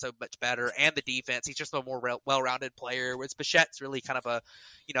running's been so much better, and the defense. He's just a more well-rounded player. Whereas Bichette's really kind of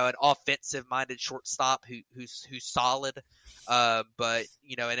an offensive-minded shortstop who's solid. But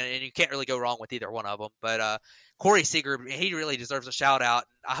and you can't really go wrong with either one of them. But Corey Seager, he really deserves a shout out.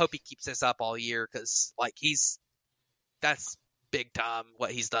 I hope he keeps this up all year because that's big time what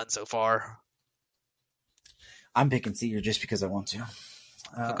he's done so far. I'm picking Seager just because I want to.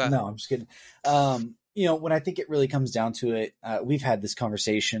 Okay. No, I'm just kidding. When I think it really comes down to it, we've had this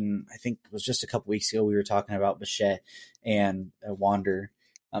conversation. I think it was just a couple weeks ago. We were talking about Bichette and Wander.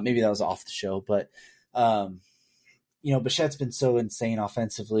 Maybe that was off the show, but Bichette's been so insane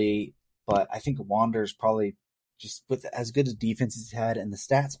offensively, but I think Wander's probably just with as good as defense he's had, and the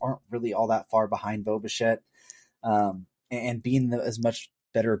stats aren't really all that far behind Bo Bichette. And being as much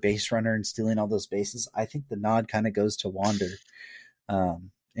better base runner and stealing all those bases, I think the nod kind of goes to Wander.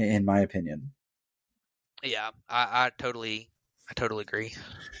 In my opinion. Yeah, I totally agree.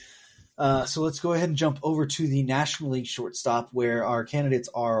 So let's go ahead and jump over to the National League shortstop, where our candidates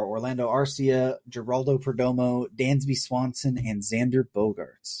are Orlando Arcia, Geraldo Perdomo, Dansby Swanson, and Xander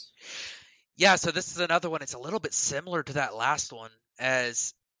Bogaerts. Yeah, so this is another one. It's a little bit similar to that last one.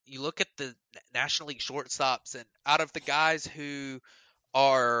 As you look at the National League shortstops, and out of the guys who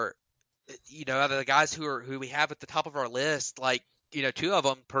are, out of the guys who we have at the top of our list, like, two of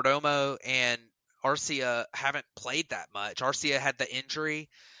them, Perdomo and Arcia, haven't played that much. Arcia had the injury,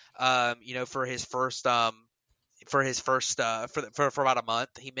 for his first for about a month.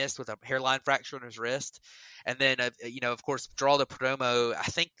 He missed with a hairline fracture in his wrist, and then of course, Geraldo Perdomo. I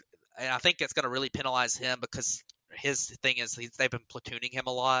think it's going to really penalize him because his thing is they've been platooning him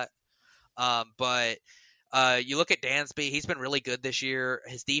a lot. But you look at Dansby, he's been really good this year.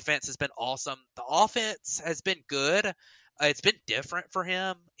 His defense has been awesome. The offense has been good. It's been different for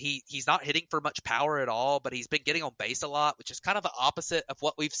him. He's not hitting for much power at all, but he's been getting on base a lot, which is kind of the opposite of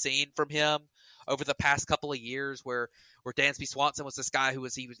what we've seen from him over the past couple of years, where Dansby Swanson was this guy who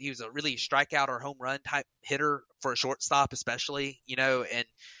was a really strikeout or home run type hitter for a shortstop, especially, and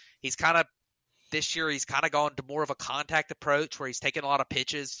he's kind of this year he's kind of gone to more of a contact approach where he's taking a lot of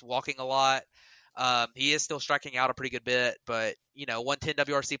pitches, walking a lot. He is still striking out a pretty good bit, but 110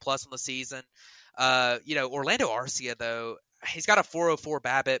 WRC plus on the season. Orlando Arcia, though, he's got a 404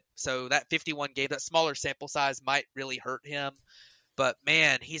 BABIP, so that 51 game, that smaller sample size might really hurt him. But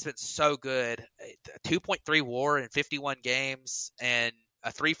man, he's been so good. 2.3 WAR in 51 games and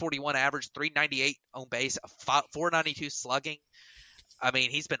a 341 average, 398 on base, a 492 slugging. I mean,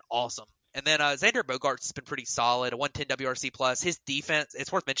 he's been awesome. And then Xander Bogaerts has been pretty solid, a 110 WRC plus. His defense,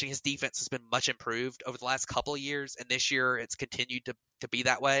 it's worth mentioning, his defense has been much improved over the last couple of years, and this year it's continued to be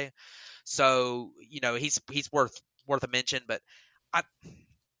that way. So he's worth a mention. But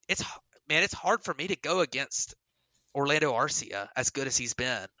it's hard for me to go against Orlando Arcia as good as he's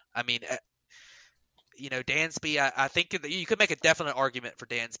been. I mean, Dansby, I think that you could make a definite argument for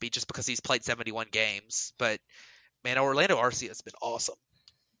Dansby just because he's played 71 games. But man, Orlando Arcia has been awesome.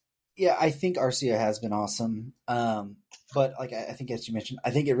 Yeah, I think Arcia has been awesome. But like I think as you mentioned,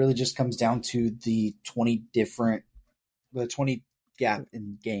 I think it really just comes down to the 20 gap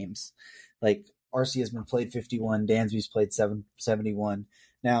in games. Like Arcia has been played 51, Dansby's played 71.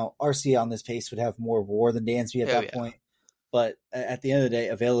 Now Arcia on this pace would have more WAR than Dansby at Oh that yeah, point. But at the end of the day,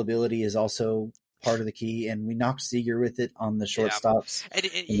 availability is also part of the key, and we knocked Seager with it on the yeah, shortstops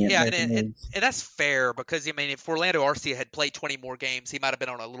in the yeah, American League. and that's fair because I mean, if Orlando Arcia had played 20 more games, he might have been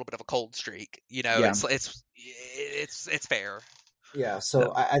on a little bit of a cold streak. Yeah, It's fair. yeah. So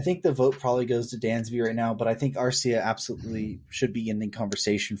So I think the vote probably goes to Dansby right now, but I think Arcia absolutely should be in the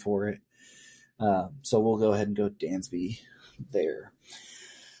conversation for it. So we'll go ahead and go Dansby there.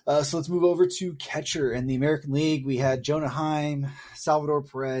 So let's move over to catcher. In the American League, we had Jonah Heim, Salvador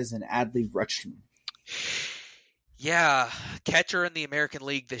Perez, and Adley Rutschman. yeah, catcher in the American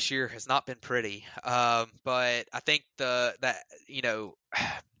League this year has not been pretty. But I think that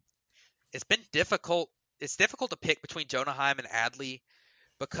it's been difficult. It's difficult to pick between Jonah Heim and Adley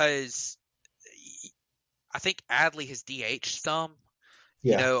because I think Adley has DH'd some,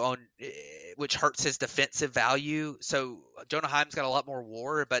 Yeah, on which hurts his defensive value. So Jonah Heim's got a lot more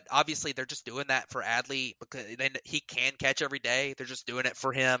WAR, but obviously they're just doing that for Adley because then he can catch every day. They're just doing it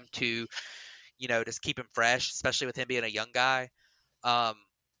for him to, just keep him fresh, especially with him being a young guy. Um,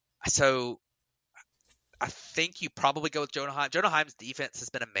 so I think you probably go with Jonah Heim. Jonah Heim's defense has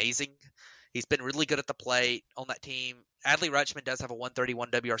been amazing. He's been really good at the plate on that team. Adley Rutschman does have a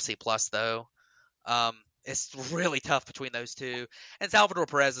 131 WRC plus though. It's really tough between those two. And Salvador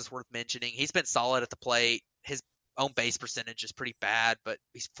Perez is worth mentioning. He's been solid at the plate. His own base percentage is pretty bad, but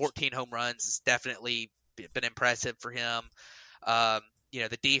he's 14 home runs has definitely been impressive for him.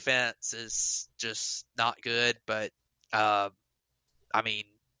 The defense is just not good, but I mean,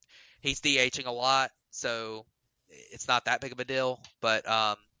 he's DHing a lot, so it's not that big of a deal. But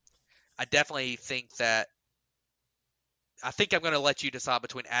I definitely think that I think I'm going to let you decide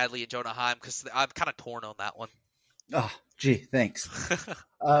between Adley and Jonah Heim because I'm kind of torn on that one. Oh, gee, thanks.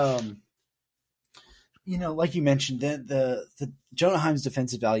 Um, like you mentioned, the Jonah Heim's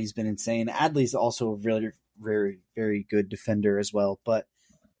defensive value has been insane. Adley's also a really, very, very good defender as well. But,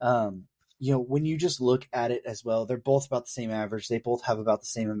 when you just look at it as well, they're both about the same average. They both have about the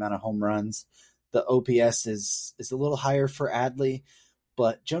same amount of home runs. The OPS is a little higher for Adley,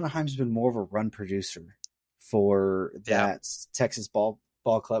 but Jonah Heim's been more of a run producer for Yeah. that Texas ball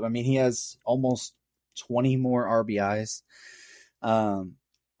club. I mean, he has almost 20 more RBIs.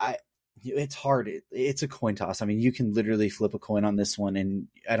 It's hard. It's a coin toss. I mean, you can literally flip a coin on this one, and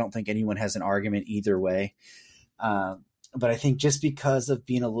I don't think anyone has an argument either way. But I think just because of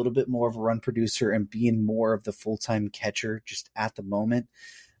being a little bit more of a run producer and being more of the full-time catcher just at the moment,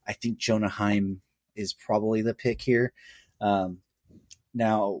 I think Jonah Heim is probably the pick here.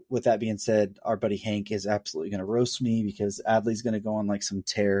 Now, with that being said, our buddy Hank is absolutely going to roast me because Adley's going to go on like some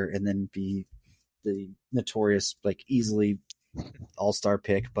tear and then be the notorious, like easily all-star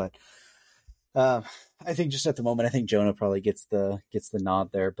pick. But I think just at the moment, I think Jonah probably gets the nod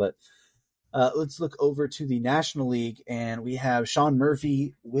there. But let's look over to the National League, and we have Sean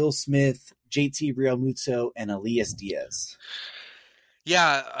Murphy, Will Smith, JT Realmuto, and Elias Diaz.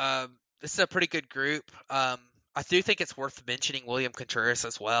 Yeah, this is a pretty good group. I do think it's worth mentioning William Contreras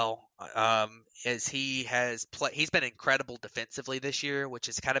as well, as he's been incredible defensively this year, which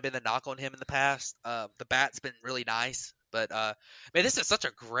has kind of been the knock on him in the past. The bat's been really nice, but man, this is such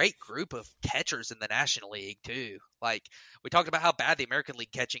a great group of catchers in the National League too. Like we talked about how bad the American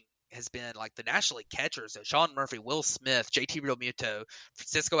League catching has been. Like the National League catchers, Sean Murphy, Will Smith, JT Realmuto,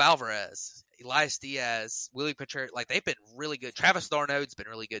 Francisco Alvarez, Elias Diaz, William Contreras, like they've been really good. Travis d'Arnaud's been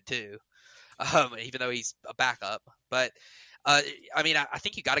really good too, even though he's a backup. But I mean, I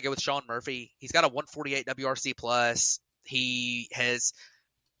think you got to go with Sean Murphy. He's got a 148 WRC plus. He has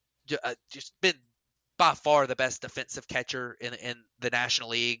just been by far the best defensive catcher in the National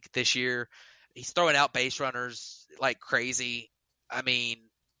League this year. He's throwing out base runners like crazy. I mean,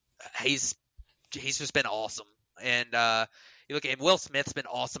 he's just been awesome. And you look at him, Will Smith's been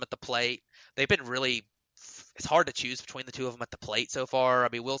awesome at the plate. They've been really – it's hard to choose between the two of them at the plate so far. I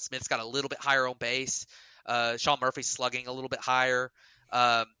mean, Will Smith's got a little bit higher on base. Sean Murphy's slugging a little bit higher.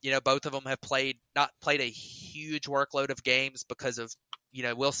 Both of them have not played a huge workload of games because of,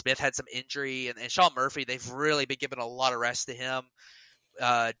 Will Smith had some injury. And Sean Murphy, they've really been giving a lot of rest to him.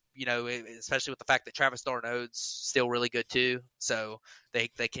 Especially with the fact that Travis d'Arnaud's still really good too, so they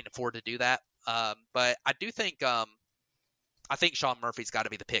can afford to do that. But I do think I think Sean Murphy's got to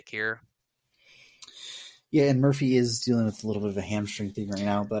be the pick here. Yeah, and Murphy is dealing with a little bit of a hamstring thing right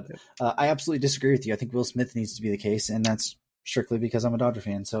now, but I absolutely disagree with you. I think Will Smith needs to be the case, and that's strictly because I'm a Dodger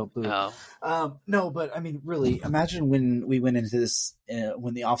fan. So, boo. Oh, No, but I mean, really, imagine when we went into this,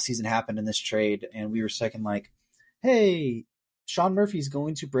 when the offseason happened in this trade, and we were second, like, hey, Sean Murphy's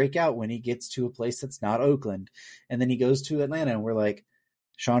going to break out when he gets to a place that's not Oakland. And then he goes to Atlanta, and we're like,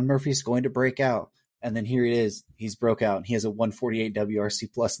 Sean Murphy's going to break out. And then here it is. He's broke out. He has a 148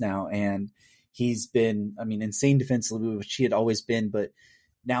 WRC plus now, and he's been, I mean, insane defensively, which he had always been, but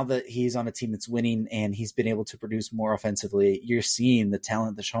now that he's on a team that's winning and he's been able to produce more offensively, you're seeing the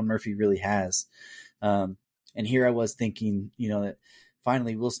talent that Sean Murphy really has. And here I was thinking, that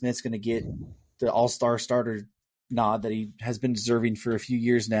finally Will Smith's going to get the all-star starter nod that he has been deserving for a few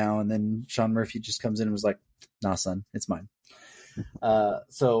years now. And then Sean Murphy just comes in and was like, nah, son, it's mine.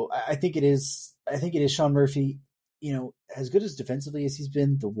 So I think it is Sean Murphy, as good as defensively as he's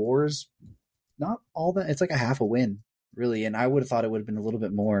been, the WARs, not all that. It's like a half a win, really. And I would have thought it would have been a little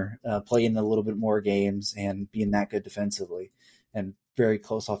bit more, playing a little bit more games and being that good defensively and very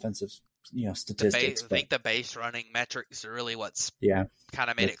close offensive, statistics. I think the base running metrics are really what's kind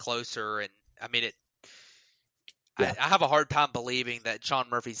of made it closer. And I mean, I have a hard time believing that Sean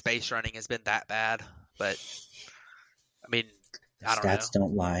Murphy's base running has been that bad, but I mean, I don't know. Stats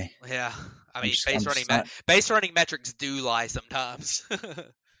don't lie. Yeah. I mean, base running metrics do lie sometimes.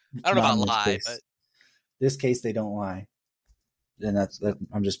 I don't know about lie, but this case they don't lie, and that's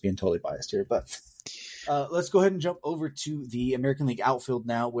I'm just being totally biased here. But let's go ahead and jump over to the American League outfield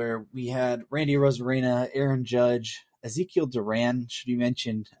now, where we had Randy Arozarena, Aaron Judge, Ezekiel Duran, should be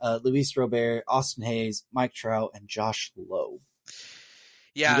mentioned, Luis Robert, Austin Hayes, Mike Trout, and Josh Lowe.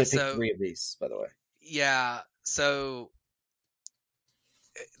 Yeah, you get to pick 3 of these, by the way. Yeah, so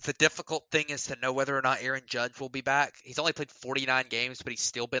the difficult thing is to know whether or not Aaron Judge will be back. He's only played 49 games, but he's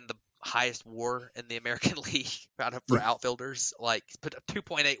still been the highest WAR in the American League for outfielders. Like, he's put a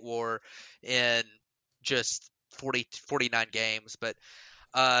 2.8 WAR in just 49 games. But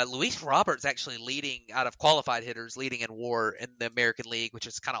Luis Robert's actually leading out of qualified hitters, leading in WAR in the American League, which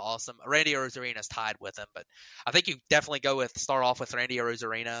is kind of awesome. Randy Arozarena's tied with him, but I think you definitely start off with Randy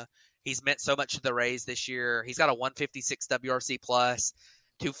Arozarena. He's meant so much to the Rays this year. He's got a 156 WRC plus,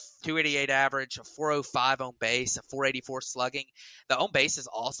 288 average, a 405 on base, a 484 slugging. The on base is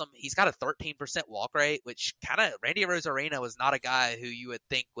awesome. He's got a 13% walk rate, which Randy Arozarena was not a guy who you would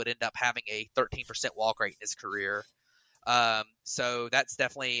think would end up having a 13% walk rate in his career. So that's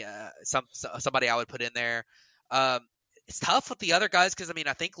definitely somebody I would put in there. It's tough with the other guys because, I mean,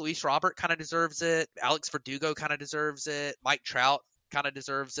 I think Luis Robert kind of deserves it. Alex Verdugo kind of deserves it. Mike Trout kind of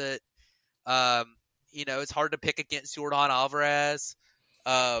deserves it. It's hard to pick against Yordan Alvarez.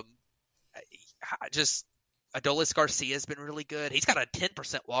 Adolis Garcia has been really good. He's got a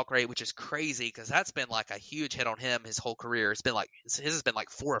 10% walk rate, which is crazy because that's been like a huge hit on him his whole career. His has been like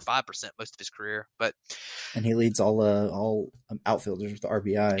 4 or 5% most of his career, and he leads all outfielders with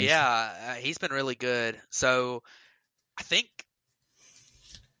RBIs. Yeah, he's been really good. So I think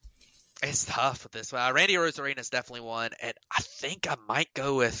it's tough with this. Randy Arozarena is definitely one, and I think I might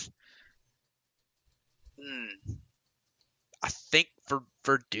go with. I think for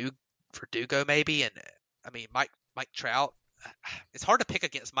Verdugo maybe, and I mean Mike Trout. It's hard to pick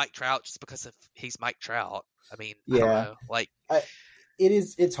against Mike Trout just because he's Mike Trout. I mean, I don't know.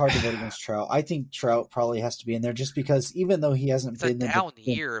 It's hard to vote against Trout. I think Trout probably has to be in there just because even though he hasn't been a down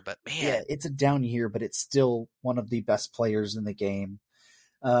year, but man, yeah, it's a down year, but it's still one of the best players in the game.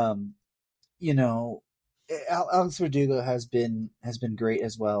 Alex Verdugo has been great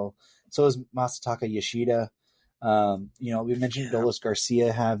as well. So is Masataka Yoshida. We mentioned Adolis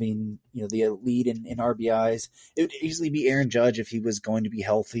Garcia having, the lead in RBIs. It would easily be Aaron Judge if he was going to be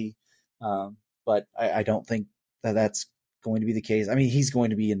healthy. But I don't think that's going to be the case. I mean, he's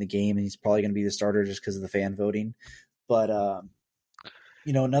going to be in the game and he's probably going to be the starter just because of the fan voting. But,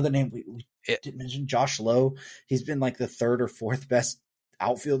 another name we didn't mention, Josh Lowe. He's been like the 3rd or 4th best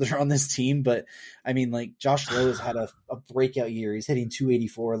outfielder on this team, but I mean, like, Josh Lowe has had a breakout year. He's hitting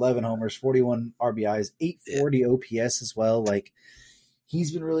 284, 11 homers, 41 RBIs, 840 OPS as well. Like,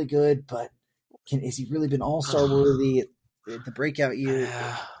 he's been really good, but has he really been all-star worthy at the breakout year?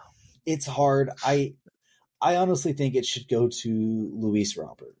 It's hard. I honestly think it should go to Luis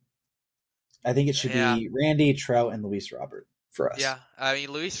Robert. I think it should be Randy, Trout, and Luis Robert for us. Yeah, I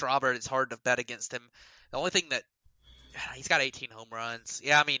mean, Luis Robert, it's hard to bet against him. The only thing that he's got 18 home runs.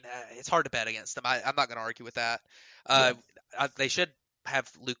 Yeah, I mean, it's hard to bet against him. I'm not going to argue with that. They should have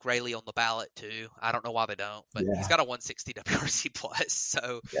Luke Raley on the ballot too. I don't know why they don't, but he's got a 160 WRC plus.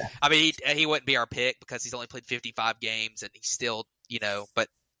 So, I mean, he wouldn't be our pick because he's only played 55 games and he's still, but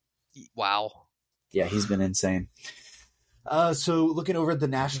wow. Yeah, he's been insane. So looking over at the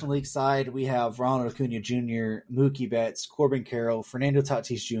National League side, we have Ronald Acuna Jr., Mookie Betts, Corbin Carroll, Fernando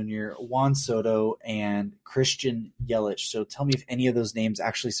Tatis Jr., Juan Soto, and Christian Yelich. So tell me if any of those names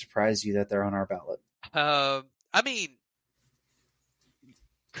actually surprise you that they're on our ballot. I mean,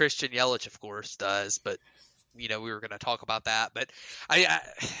 Christian Yelich, of course, does, but we were going to talk about that. But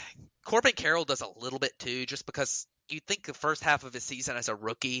Corbin Carroll does a little bit too, just because you'd think the first half of his season as a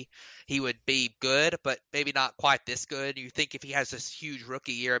rookie, he would be good, but maybe not quite this good. You think if he has this huge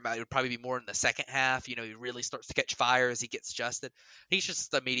rookie year, it would probably be more in the second half. He really starts to catch fire as he gets adjusted. He's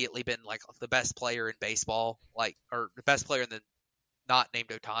just immediately been like the best player in baseball, or the best player in the not named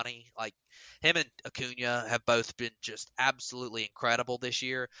Ohtani. Like him and Acuna have both been just absolutely incredible this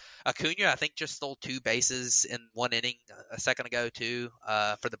year. Acuna, I think, just stole 2 bases in 1 inning a second ago too,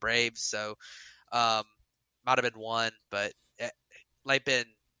 for the Braves. So might have been 1, but they've been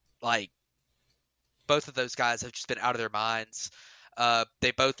like both of those guys have just been out of their minds.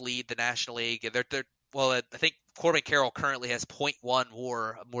 They both lead the National League. They're well, I think Corbin Carroll currently has .1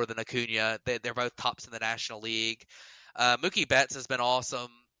 WAR more than Acuna. They're both tops in the National League. Mookie Betts has been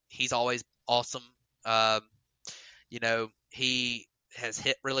awesome. He's always awesome. Um, he has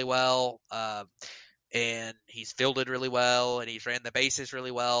hit really well, and he's fielded really well, and he's ran the bases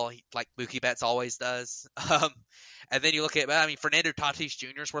really well, like Mookie Betts always does. And then you look at, Fernando Tatis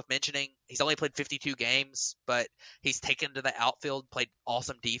Jr. is worth mentioning. He's only played 52 games, but he's taken to the outfield, played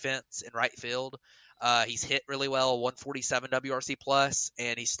awesome defense in right field. He's hit really well, 147 WRC plus,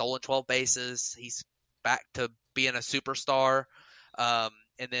 and he's stolen 12 bases. He's back to being a superstar.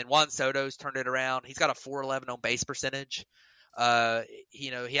 And then Juan Soto's turned it around. He's got a 411 on base percentage. He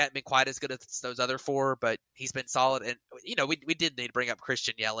hadn't been quite as good as those other 4, but he's been solid. And we did need to bring up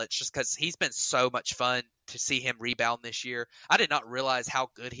Christian Yelich just because he's been so much fun to see him rebound this year. I did not realize how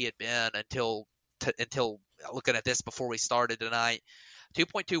good he had been until looking at this before we started tonight.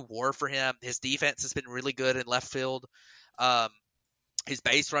 2.2 WAR for him. His defense has been really good in left field. His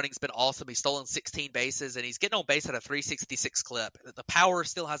base running's been awesome. He's stolen 16 bases, and he's getting on base at a 366 clip. The power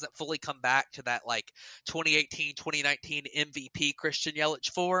still hasn't fully come back to that 2018, 2019 MVP Christian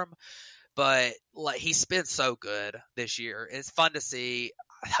Yelich form, but he's been so good this year. It's fun to see.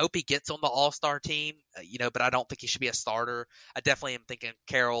 I hope he gets on the All-Star team, but I don't think he should be a starter. I definitely am thinking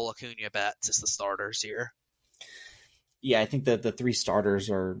Carroll, Acuna, Betts is the starters here. Yeah, I think that the 3 starters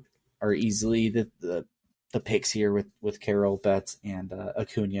are easily the picks here with Carroll, Betts, and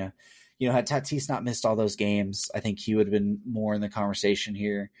Acuna. Had Tatis not missed all those games, I think he would have been more in the conversation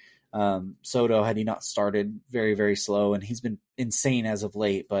here. Soto, had he not started very, very slow, and he's been insane as of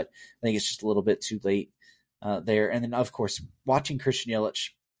late, but I think it's just a little bit too late there. And then, of course, watching Christian Yelich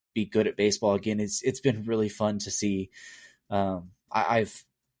be good at baseball again, it's been really fun to see.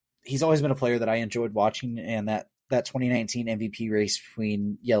 He's always been a player that I enjoyed watching, and that 2019 MVP race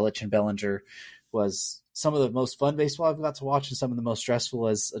between Yelich and Bellinger was some of the most fun baseball I've got to watch, and some of the most stressful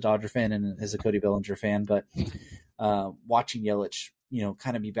as a Dodger fan and as a Cody Bellinger fan. But watching Yelich,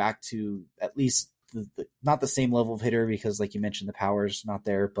 kind of be back to at least not the same level of hitter, because like you mentioned, the power's not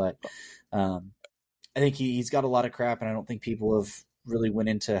there, but I think he's got a lot of crap, and I don't think people have really went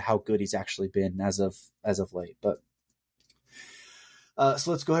into how good he's actually been as of late. But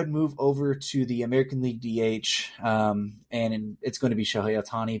so let's go ahead and move over to the American League DH, and it's going to be Shohei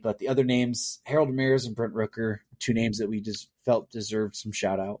Ohtani. But the other names, Harold Ramirez and Brent Rooker, 2 names that we just felt deserved some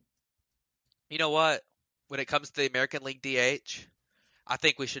shout out. You know what? When it comes to the American League DH, I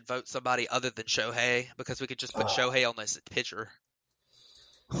think we should vote somebody other than Shohei, because we could just put Shohei on this pitcher.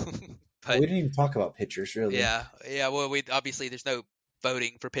 But we didn't even talk about pitchers, really. Yeah. Well, we obviously there's no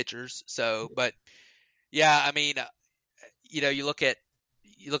voting for pitchers, but yeah, you look at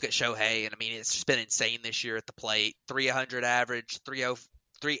Shohei, and it's just been insane this year at the plate. 300 average,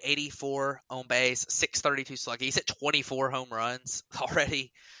 384 on base, 632 slugging. He's hit 24 home runs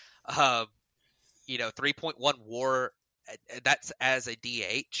already. 3.1 WAR. That's as a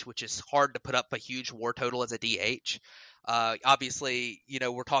DH, which is hard to put up a huge WAR total as a DH. Obviously,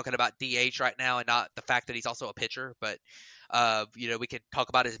 we're talking about DH right now and not the fact that he's also a pitcher, but we can talk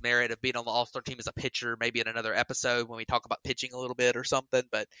about his merit of being on the All-Star team as a pitcher maybe in another episode when we talk about pitching a little bit or something.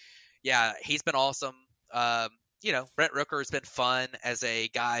 But yeah, he's been awesome. Brent Rooker has been fun as a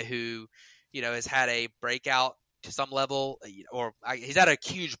guy who, has had a breakout to some level, he's had a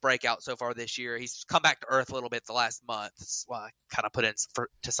huge breakout so far this year. He's come back to earth a little bit the last month. Well, I kind of put in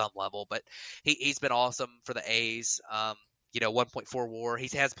to some level, but he's been awesome for the A's. 1.4 WAR. He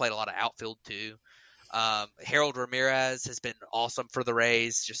has played a lot of outfield too. Harold Ramirez has been awesome for the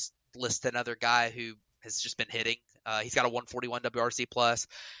Rays. Just list another guy who has just been hitting. He's got a 141 WRC plus,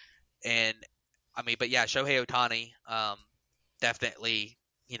 and I mean, but yeah, Shohei Ohtani, definitely,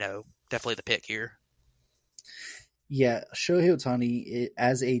 definitely the pick here. Yeah, Shohei Ohtani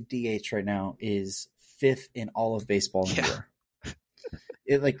as a DH right now is fifth in all of baseball in Yeah, WAR.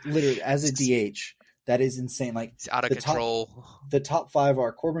 It like literally as a DH, that is insane. Like it's out of the control. top five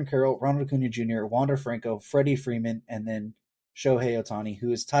are Corbin Carroll, Ronald Acuna Jr., Wander Franco, Freddie Freeman, and then Shohei Ohtani,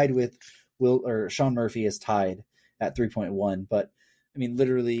 who is tied with Sean Murphy is tied at 3.1. But I mean,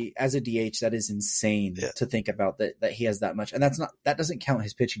 literally as a DH, that is insane Yeah. to think about that he has that much, and that doesn't count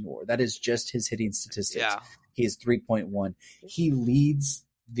his pitching WAR. That is just his hitting statistics. Yeah. He is 3.1. He leads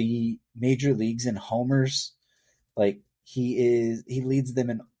the major leagues in homers. Like he leads them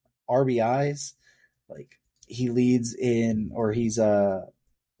in RBIs. Like he leads in, or he's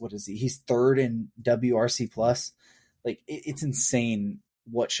what is he? He's third in WRC plus. Like it's insane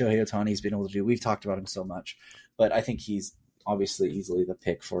what Shohei Ohtani's been able to do. We've talked about him so much, but I think he's obviously easily the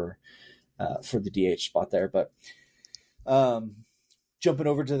pick for the DH spot there. But jumping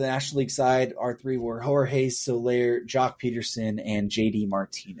over to the National League side, our three were Jorge Soler, Jock Peterson, and JD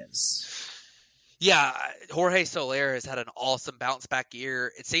Martinez. Yeah, Jorge Soler has had an awesome bounce back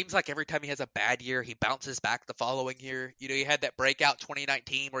year. It seems like every time he has a bad year, he bounces back the following year. He had that breakout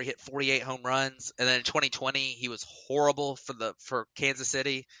 2019 where he hit 48 home runs, and then in 2020 he was horrible for Kansas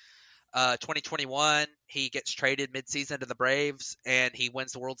City. 2021 he gets traded midseason to the Braves and he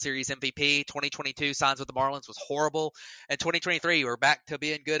wins the World Series MVP. 2022 signs with the Marlins, was horrible, and 2023 we're back to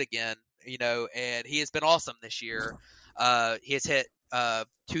being good again. And he has been awesome this year. He has hit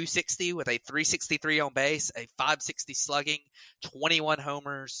 260 with a 363 on base, a 560 slugging, 21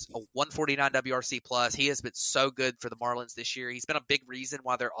 homers, a 149 WRC plus. He has been so good for the Marlins this year. He's been a big reason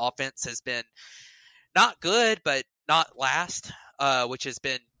why their offense has been not good, but not last, which has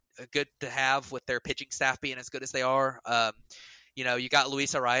been good to have with their pitching staff being as good as they are. You got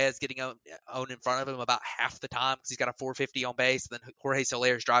Luis Arias getting owned in front of him about half the time because he's got a 450 on base. And then Jorge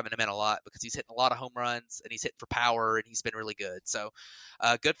Soler is driving him in a lot because he's hitting a lot of home runs and he's hitting for power and he's been really good. So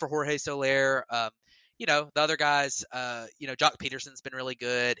good for Jorge Soler. The other guys, Jock Peterson's been really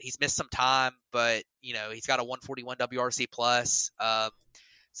good. He's missed some time, but, he's got a 141 WRC plus. So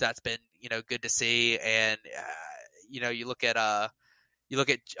that's been, good to see. And, you look at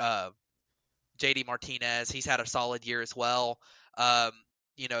JD Martinez. He's had a solid year as well. A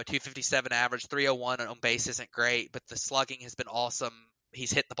 257 average, 301 on base isn't great, but the slugging has been awesome.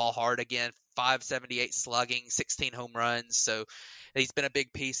 He's hit the ball hard again, 578 slugging, 16 home runs. So he's been a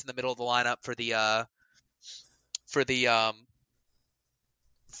big piece in the middle of the lineup for the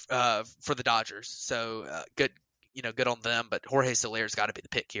Dodgers. So good, good on them. But Jorge Soler's got to be the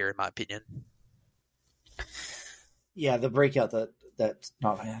pick here, in my opinion. Yeah, the breakout I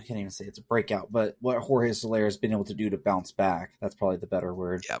can't even say it's a breakout, but what Jorge Soler has been able to do to bounce back, that's probably the better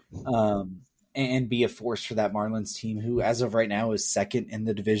word. Yep. And be a force for that Marlins team, who as of right now is second in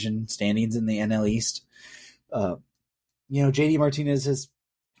the division standings in the NL East. JD Martinez has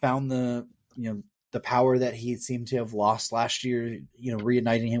found the power that he seemed to have lost last year.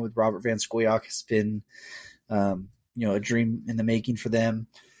 Reuniting him with Robert Van Scoyoc has been, a dream in the making for them.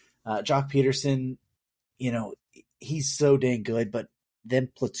 Jock Peterson, he's so dang good, but them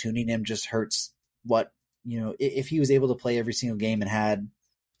platooning him just hurts if he was able to play every single game and had,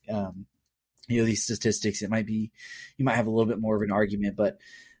 these statistics, you might have a little bit more of an argument, but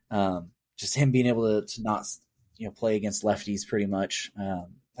just him being able to not, play against lefties pretty much.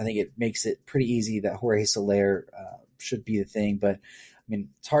 I think it makes it pretty easy that Jorge Soler should be the thing, but I mean,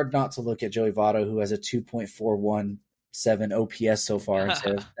 it's hard not to look at Joey Votto, who has a 2.417 OPS so far, and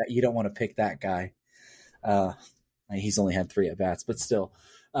say that you don't want to pick that guy. He's only had 3 at bats, but still,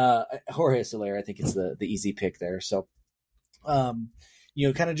 Jorge Soler, I think it's the easy pick there. So, kind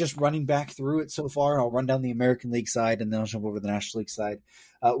of just running back through it so far. I'll run down the American League side and then I'll jump over to the National League side.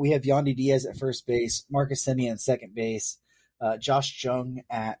 We have Yandy Diaz at first base, Marcus Semien at second base, Josh Jung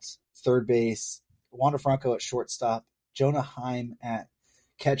at third base, Wander Franco at shortstop, Jonah Heim at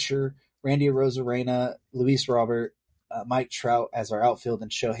catcher, Randy Arozarena, Luis Robert, Mike Trout as our outfield,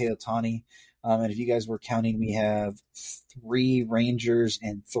 and Shohei Ohtani. And if you guys were counting, we have 3 Rangers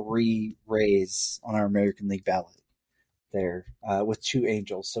and 3 Rays on our American League ballot there, with 2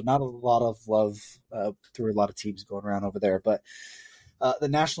 Angels. So not a lot of love through a lot of teams going around over there. But the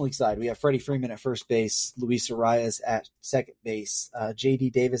National League side, we have Freddie Freeman at first base, Luis Arias at second base,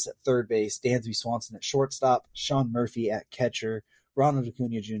 J.D. Davis at third base, Dansby Swanson at shortstop, Sean Murphy at catcher, Ronald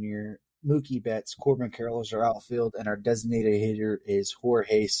Acuna Jr., Mookie Betts, Corbin Carroll is our outfield, and our designated hitter is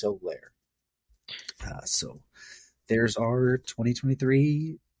Jorge Soler. So there's our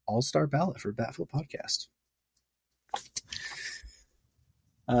 2023 All-Star ballot for Batfield Podcast.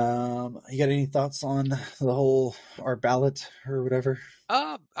 You got any thoughts on the whole our ballot or whatever?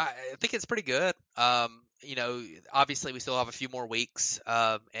 I think it's pretty good. Obviously we still have a few more weeks,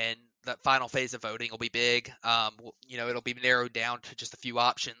 and that final phase of voting will be big. It'll be narrowed down to just a few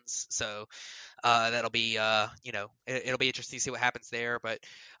options, so that'll be, it'll be interesting to see what happens there. But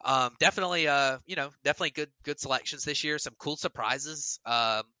definitely good selections this year. Some cool surprises.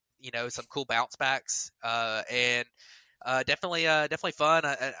 Some cool bounce backs, and definitely fun.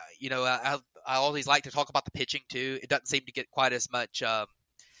 I always like to talk about the pitching too. It doesn't seem to get quite as much.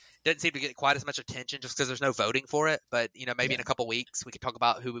 Doesn't seem to get quite as much attention just because there's no voting for it. But maybe Yeah. in a couple weeks we could talk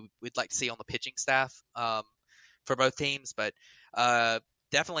about who we'd like to see on the pitching staff, for both teams. But uh,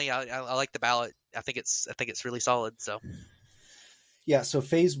 definitely, I like the ballot. I think it's really solid. So Yeah, so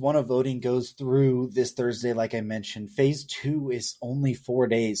phase one of voting goes through this Thursday, like I mentioned. Phase two is only 4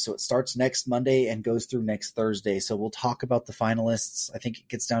 days, so it starts next Monday and goes through next Thursday. So we'll talk about the finalists. I think it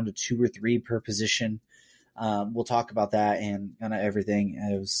gets down to 2 or 3 per position. We'll talk about that and kind of everything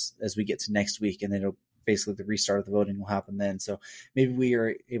as we get to next week, and then it'll basically the restart of the voting will happen then. So maybe we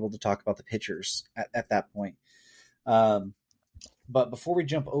are able to talk about the pitchers at that point. But before we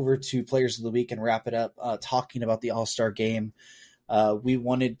jump over to players of the week and wrap it up, talking about the All-Star game. We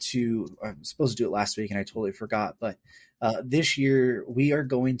wanted to, I was supposed to do it last week and I totally forgot, but this year we are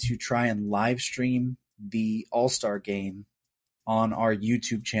going to try and live stream the All-Star game on our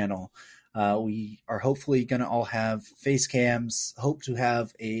YouTube channel. We are hopefully going to all have face cams, hope to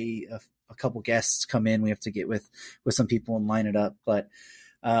have a couple guests come in. We have to get with some people and line it up, but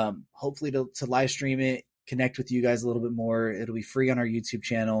hopefully to live stream it, connect with you guys a little bit more. It'll be free on our YouTube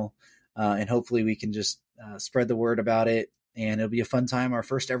channel, and hopefully we can just spread the word about it. And it'll be a fun time, our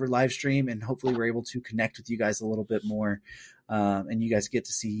first ever live stream, and hopefully we're able to connect with you guys a little bit more, and you guys get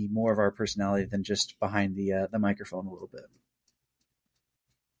to see more of our personality than just behind the microphone a little bit.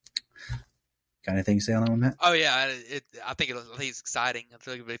 Got anything to say on that one, Matt? Oh yeah, I think it's exciting. I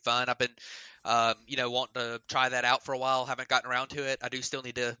feel like it'll be fun. I've been, wanting to try that out for a while. Haven't gotten around to it. I do still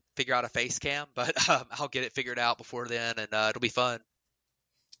need to figure out a face cam, but I'll get it figured out before then, and it'll be fun.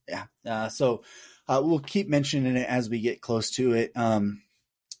 Yeah. So we'll keep mentioning it as we get close to it.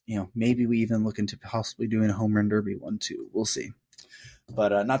 Maybe we even look into possibly doing a home run derby one too. We'll see,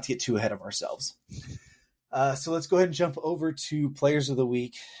 but not to get too ahead of ourselves. So let's go ahead and jump over to players of the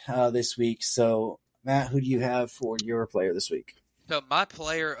week this week. So Matt, who do you have for your player this week? So my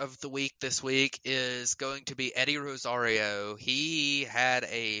player of the week this week is going to be Eddie Rosario. He had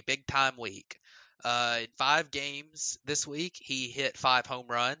a big time week. In 5 games this week, he hit 5 home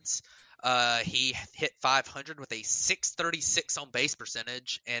runs. He hit 500 with a 636 on base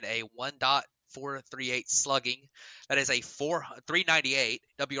percentage and a 1.438 slugging. That is a 398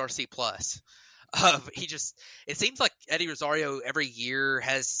 WRC plus. It seems like Eddie Rosario every year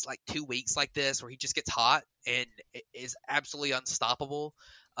has like 2 weeks like this where he just gets hot and is absolutely unstoppable.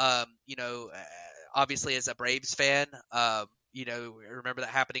 Um, you know, uh, Obviously as a Braves fan, remember that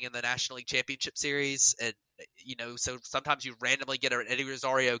happening in the National League Championship Series, and so sometimes you randomly get an Eddie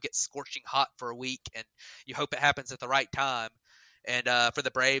Rosario get scorching hot for a week, and you hope it happens at the right time. And for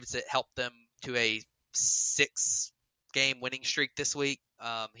the Braves, it helped them to a 6-game winning streak this week.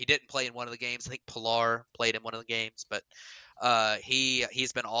 He didn't play in one of the games. I think Pilar played in one of the games, but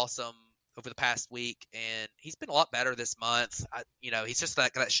he's been awesome over the past week, and he's been a lot better this month. He's just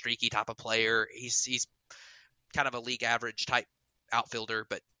that streaky type of player. He's kind of a league average type outfielder,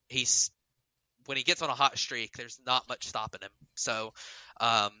 but when he gets on a hot streak, there's not much stopping him. So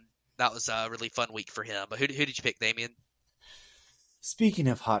that was a really fun week for him. But who did you pick, Damien? Speaking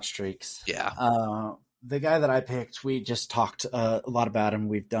of hot streaks, Yeah. the guy that I picked, we just talked a lot about him.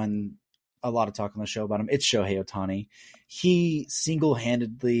 We've done a lot of talk on the show about him. It's Shohei Ohtani. He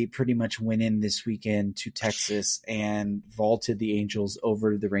single-handedly pretty much went in this weekend to Texas and vaulted the Angels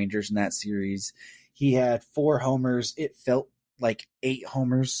over the Rangers in that series. He had 4 homers. It felt like 8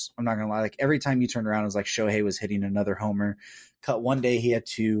 homers. I'm not going to lie. Like every time you turned around, it was like Shohei was hitting another homer. Cut one day, he had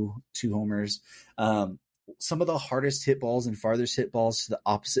two homers. Some of the hardest hit balls and farthest hit balls to the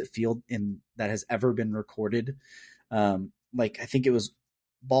opposite field that has ever been recorded. I think it was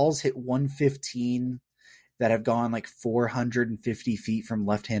balls hit 115 that have gone like 450 feet from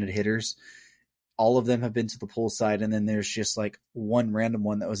left-handed hitters. All of them have been to the pull side, and then there's just like one random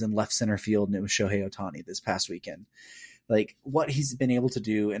one that was in left center field, and it was Shohei Ohtani this past weekend. Like what he's been able to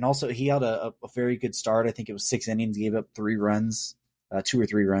do, and also he had a very good start. I think it was 6 innings, gave up 3 runs, 2 or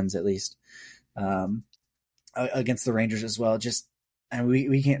 3 runs at least, against the Rangers as well. And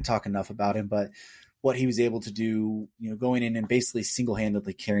we can't talk enough about him, but what he was able to do, going in and basically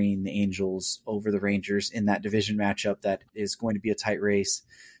single-handedly carrying the Angels over the Rangers in that division matchup that is going to be a tight race.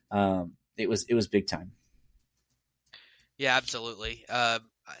 It was big time. Yeah, absolutely.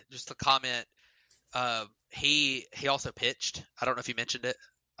 Just a comment. He also pitched. I don't know if you mentioned it.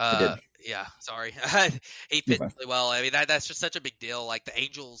 I did. Yeah, sorry. He You're pitched fine. really well. I mean, that's just such a big deal. Like the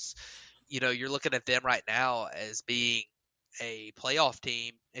Angels, you're looking at them right now as being a playoff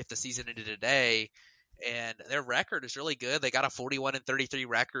team if the season ended today, and their record is really good. They got a 41-33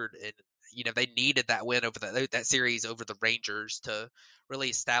 record, and they needed that win over that series over the Rangers to really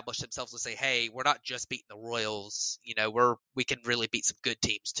establish themselves and say, hey, we're not just beating the Royals. We can really beat some good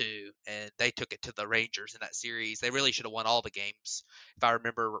teams too. And they took it to the Rangers in that series. They really should have won all the games. If I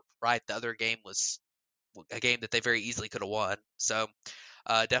remember right, the other game was a game that they very easily could have won. So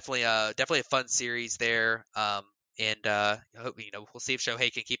definitely a fun series there. And I hope we'll see if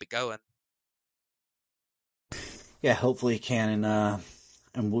Shohei can keep it going. Yeah, hopefully he can,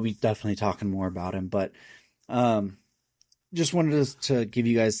 and we'll be definitely talking more about him. But just wanted to give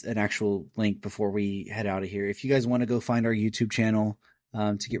you guys an actual link before we head out of here. If you guys want to go find our YouTube channel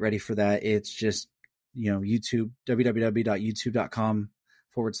to get ready for that, it's just YouTube,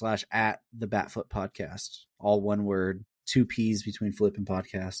 www.youtube.com/@the-Batfoot-Podcast, all one word, 2 P's between flip and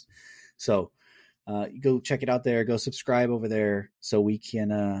podcast. So go check it out there. Go subscribe over there so we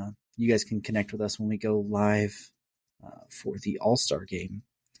can you guys can connect with us when we go live for the All-Star game.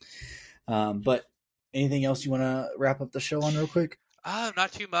 But anything else you want to wrap up the show on real quick?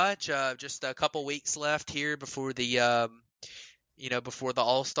 Not too much. Just a couple weeks left here before the before the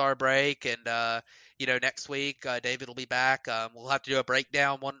All-Star break, and next week David will be back. We'll have to do a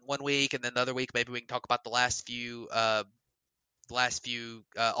breakdown one week, and then the other week maybe we can talk about the last few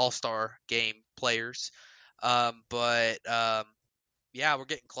All-Star game players. Yeah, we're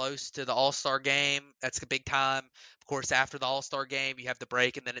getting close to the All-Star game. That's a big time. Of course, after the All-Star game, you have the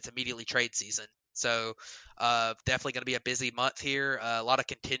break, and then it's immediately trade season. So definitely going to be a busy month here. A lot of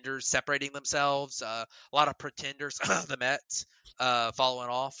contenders separating themselves. A lot of pretenders, the Mets, following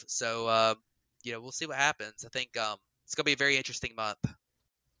off. So, we'll see what happens. I think it's going to be a very interesting month.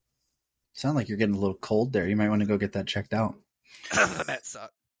 Sound like you're getting a little cold there. You might want to go get that checked out. The Mets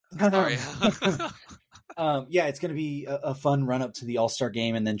suck. Sorry. Yeah, it's going to be a fun run up to the All-Star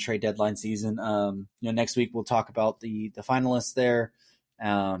game and then trade deadline season. Next week we'll talk about the finalists there,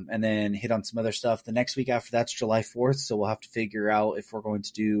 and then hit on some other stuff. The next week after that's July 4th, so we'll have to figure out if we're going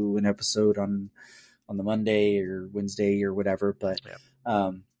to do an episode on the Monday or Wednesday or whatever. But it's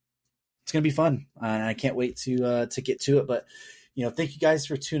going to be fun. I can't wait to get to it. But thank you guys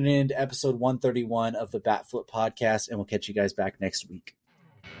for tuning in to episode 131 of the Batfoot Podcast, and we'll catch you guys back next week.